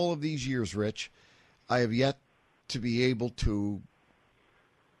 after all of these years, Rich, I have yet to be able to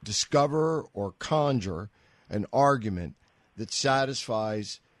discover or conjure an argument that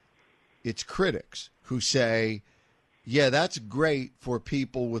satisfies its critics who say, yeah, that's great for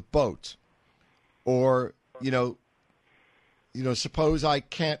people with boats. Or, suppose I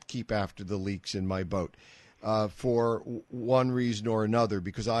can't keep after the leaks in my boat for one reason or another,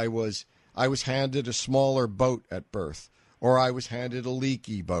 because I was handed a smaller boat at birth, or I was handed a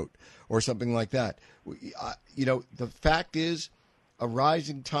leaky boat, or something like that. The fact is, a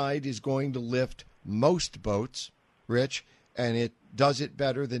rising tide is going to lift most boats, Rich, and it does it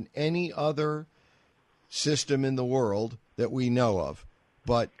better than any other system in the world that we know of,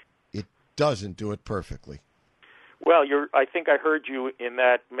 but it doesn't do it perfectly. Well, I think I heard you in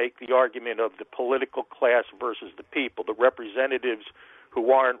that make the argument of the political class versus the people, the representatives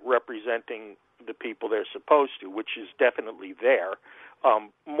who aren't representing the people they're supposed to, which is definitely there.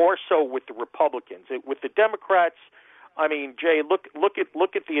 More so with the Republicans. With the Democrats, I mean, Jay, look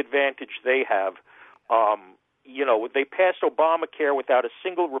at the advantage they have. They passed Obamacare without a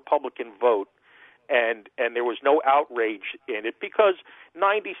single Republican vote, and there was no outrage in it because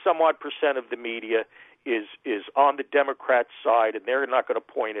 90-some-odd% of the media is on the Democrat side, and they're not going to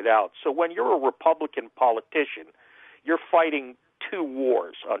point it out. So when you're a Republican politician, you're fighting two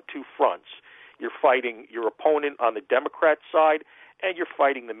wars on two fronts. You're fighting your opponent on the Democrat side, and you're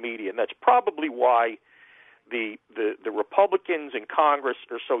fighting the media. And that's probably why the Republicans in Congress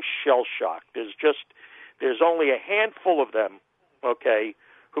are so shell-shocked. There's only a handful of them, okay,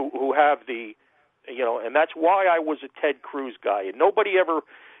 who have and that's why I was a Ted Cruz guy. And nobody ever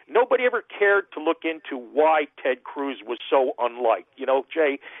cared to look into why Ted Cruz was so unliked.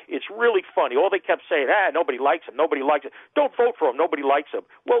 Jay, it's really funny. All they kept saying, nobody likes him, nobody likes him. Don't vote for him, nobody likes him.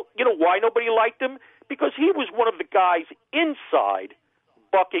 Well, you know why nobody liked him? Because he was one of the guys inside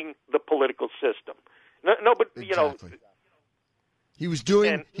bucking the political system. Exactly. He was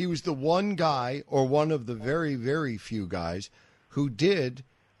the one guy, or one of the very, very few guys, who did,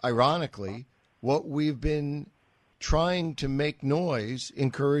 ironically, what we've been trying to make noise,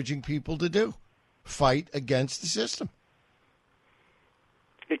 encouraging people to do: fight against the system.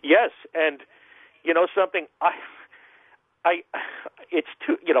 Yes, and something, it's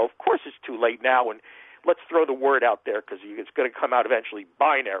too, of course it's too late now, and let's throw the word out there because it's going to come out eventually.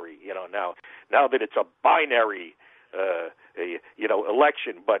 Binary, now that it's a binary,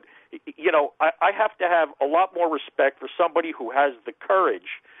 election, but I have to have a lot more respect for somebody who has the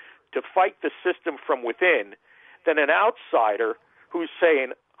courage to fight the system from within than an outsider who's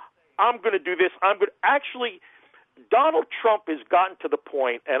saying, I'm going to do this. Actually, Donald Trump has gotten to the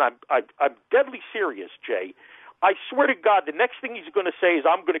point, and I'm deadly serious, Jay. I swear to God, the next thing he's going to say is,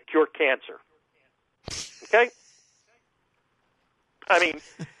 I'm going to cure cancer. Okay? I mean,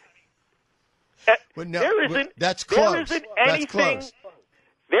 that's close.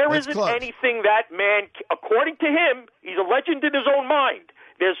 There isn't anything that man, according to him, he's a legend in his own mind.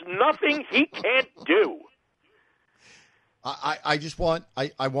 There's nothing he can't do. I just want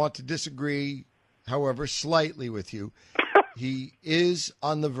I want to disagree, however, slightly with you. He is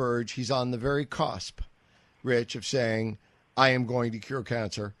on the verge. He's on the very cusp, Rich, of saying, I am going to cure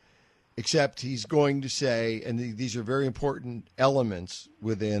cancer, except he's going to say, and these are very important elements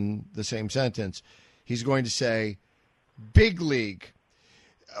within the same sentence, he's going to say, big league.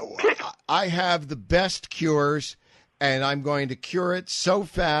 I have the best cures, and I'm going to cure it so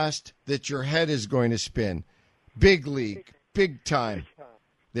fast that your head is going to spin. Big league, big time.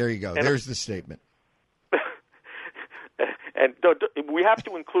 There you go. There's the statement. And we have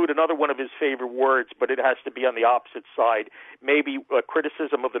to include another one of his favorite words, but it has to be on the opposite side. Maybe a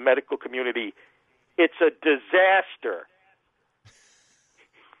criticism of the medical community. It's a disaster.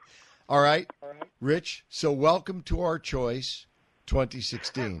 All right, Rich, so welcome to our choice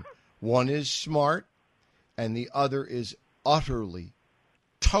 2016. One is smart, and the other is utterly,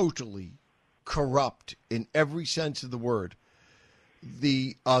 totally corrupt in every sense of the word.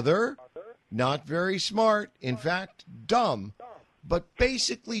 The other, not very smart, in fact, dumb, but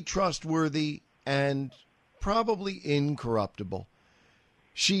basically trustworthy and probably incorruptible.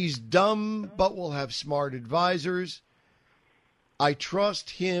 She's dumb, but will have smart advisors. I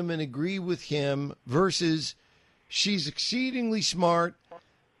trust him and agree with him versus she's exceedingly smart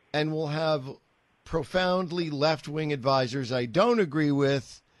and will have profoundly left-wing advisors I don't agree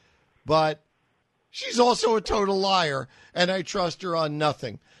with, but she's also a total liar, and I trust her on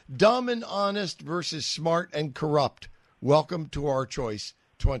nothing. Dumb and honest versus smart and corrupt. Welcome to our choice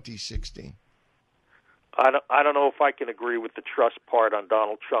 2016. I don't know if I can agree with the trust part on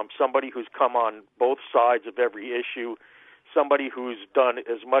Donald Trump. Somebody who's come on both sides of every issue, somebody who's done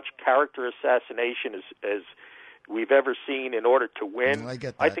as much character assassination as we've ever seen in order to win. I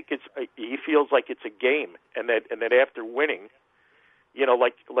get that. I think he feels like it's a game, and that after winning, you know,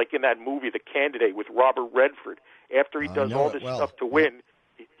 like in that movie, The Candidate with Robert Redford, after he does all this stuff to win,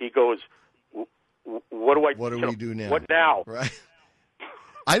 he goes, "What do we do now? What now?" Right.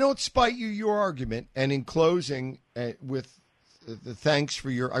 I don't spite your argument, and in closing, with the thanks for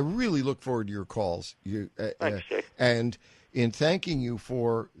I really look forward to your calls. Thanks, Jay. And in thanking you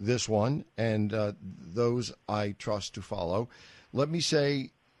for this one and those I trust to follow, let me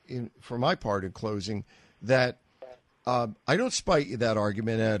say, for my part in closing, that I don't spite you that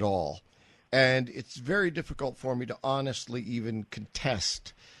argument at all. And it's very difficult for me to honestly even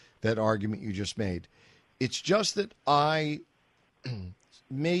contest that argument you just made. It's just that I,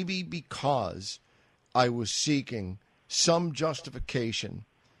 maybe because I was seeking some justification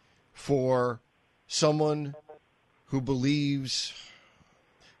for someone who believes,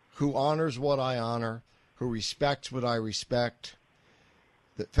 who honors what I honor, who respects what I respect,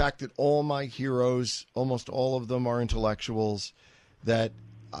 the fact that all my heroes, almost all of them are intellectuals, that,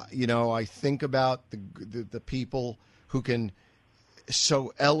 I think about the people who can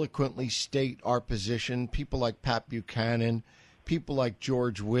so eloquently state our position, people like Pat Buchanan, people like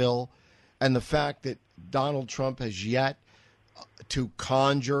George Will, and the fact that Donald Trump has yet to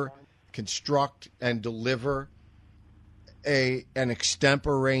conjure, construct, and deliver an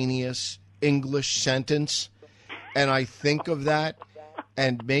extemporaneous English sentence. And I think of that,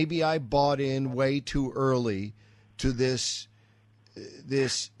 and maybe I bought in way too early to this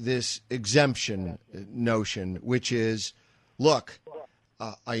exemption notion, which is, look,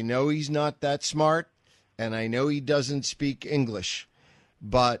 I know he's not that smart, and I know he doesn't speak English,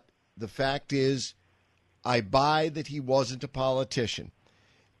 but the fact is, I buy that he wasn't a politician,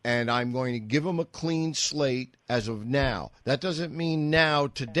 and I'm going to give him a clean slate as of now. That doesn't mean now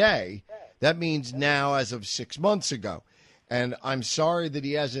today. That means now as of 6 months ago. And I'm sorry that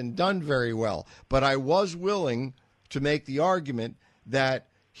he hasn't done very well, but I was willing to make the argument that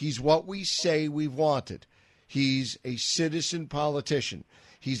he's what we say we've wanted. He's a citizen politician.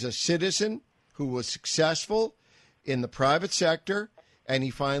 He's a citizen who was successful in the private sector, and he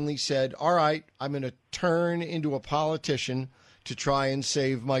finally said, all right, I'm going to turn into a politician to try and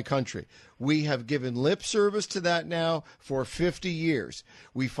save my country. We have given lip service to that now for 50 years.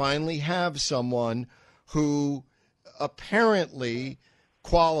 We finally have someone who apparently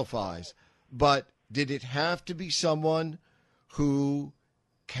qualifies. But did it have to be someone who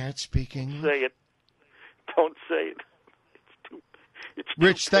can't speak English? Say it. Don't say it. It's too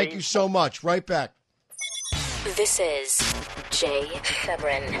Rich, thank you so much. Right back. This is Jay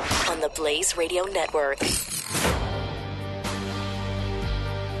Severin on the Blaze Radio Network.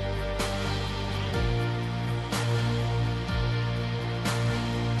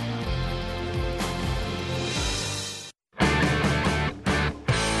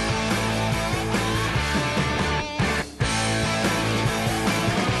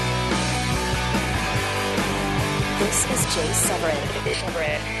 This is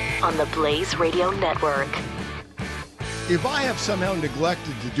Severin on the Blaze Radio Network. If I have somehow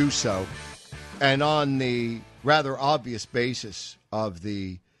neglected to do so, and on the rather obvious basis of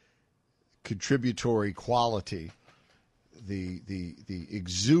the contributory quality, the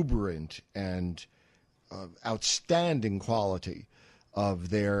exuberant and outstanding quality of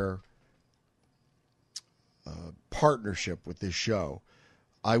their partnership with this show,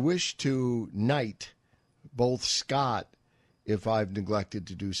 I wish to knight both Scott, if I've neglected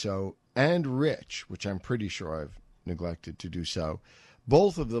to do so, and Rich, which I'm pretty sure I've neglected to do so.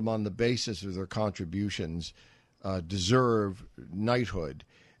 Both of them, on the basis of their contributions, deserve knighthood,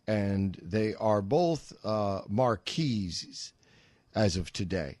 and they are both marquises as of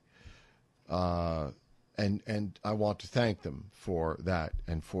today. And I want to thank them for that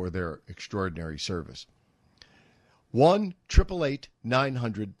and for their extraordinary service.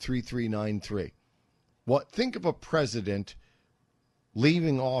 1-888-900-3393. Think of a president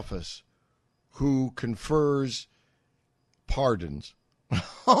leaving office who confers pardons.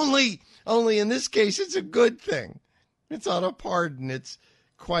 Only in this case, it's a good thing. It's not a pardon. It's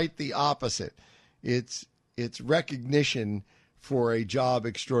quite the opposite. It's recognition for a job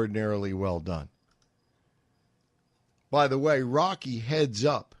extraordinarily well done. By the way,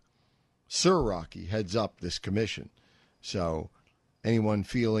 Sir Rocky heads up this commission. So anyone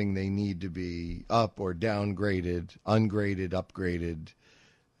feeling they need to be up or downgraded, ungraded, upgraded,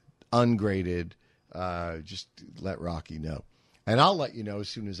 ungraded, just let Rocky know. And I'll let you know as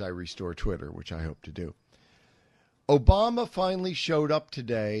soon as I restore Twitter, which I hope to do. Obama finally showed up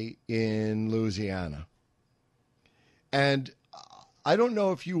today in Louisiana. And I don't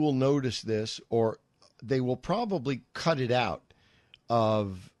know if you will notice this, or they will probably cut it out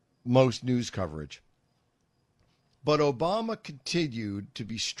of most news coverage. But Obama continued to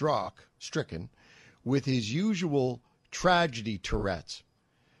be stricken with his usual tragedy Tourette's.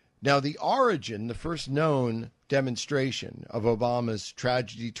 Now, the first known demonstration of Obama's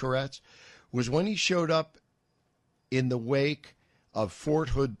tragedy Tourette's was when he showed up in the wake of Fort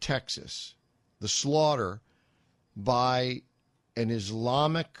Hood, Texas, the slaughter by an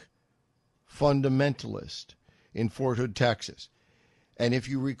Islamic fundamentalist in Fort Hood, Texas. And if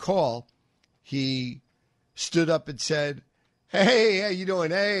you recall, he stood up and said, "Hey, how you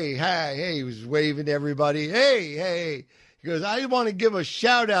doing? Hey, hi, hey." He was waving to everybody. Hey. He goes, "I want to give a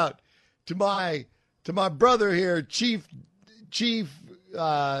shout out to my brother here, Chief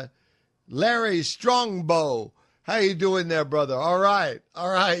Larry Strongbow. How you doing there, brother? All right,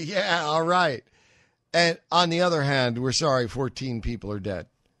 yeah, all right." And on the other hand, we're sorry, 14 people are dead.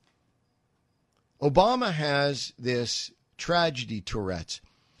 Obama has this tragedy Tourette's.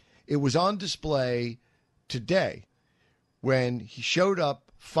 It was on display today when he showed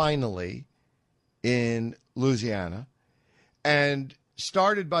up finally in Louisiana and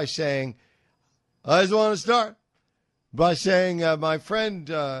started by saying, I just want to start by saying my friend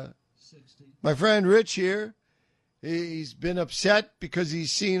Rich here, he's been upset because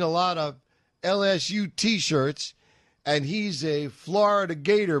he's seen a lot of LSU T-shirts, and he's a Florida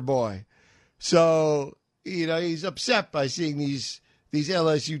Gator boy. So, he's upset by seeing these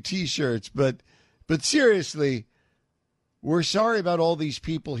LSU T-shirts. But seriously, we're sorry about all these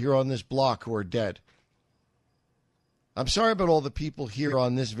people here on this block who are dead. I'm sorry about all the people here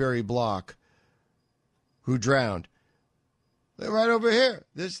on this very block who drowned. They're right over here.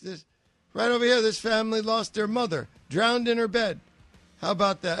 Right over here, this family lost their mother, drowned in her bed. How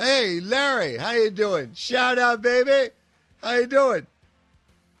about that? Hey, Larry, how you doing? Shout out, baby. How you doing?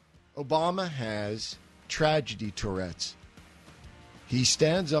 Obama has tragedy Tourette's. He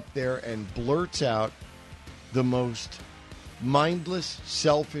stands up there and blurts out the most mindless,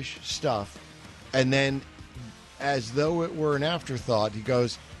 selfish stuff. And then, as though it were an afterthought, he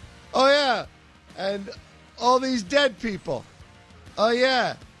goes, "Oh, yeah, and all these dead people. Oh,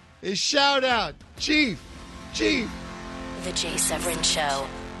 yeah, his shout out, Chief. The Jay Severin Show,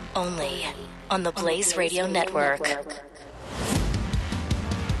 only on the Blaze Radio Network.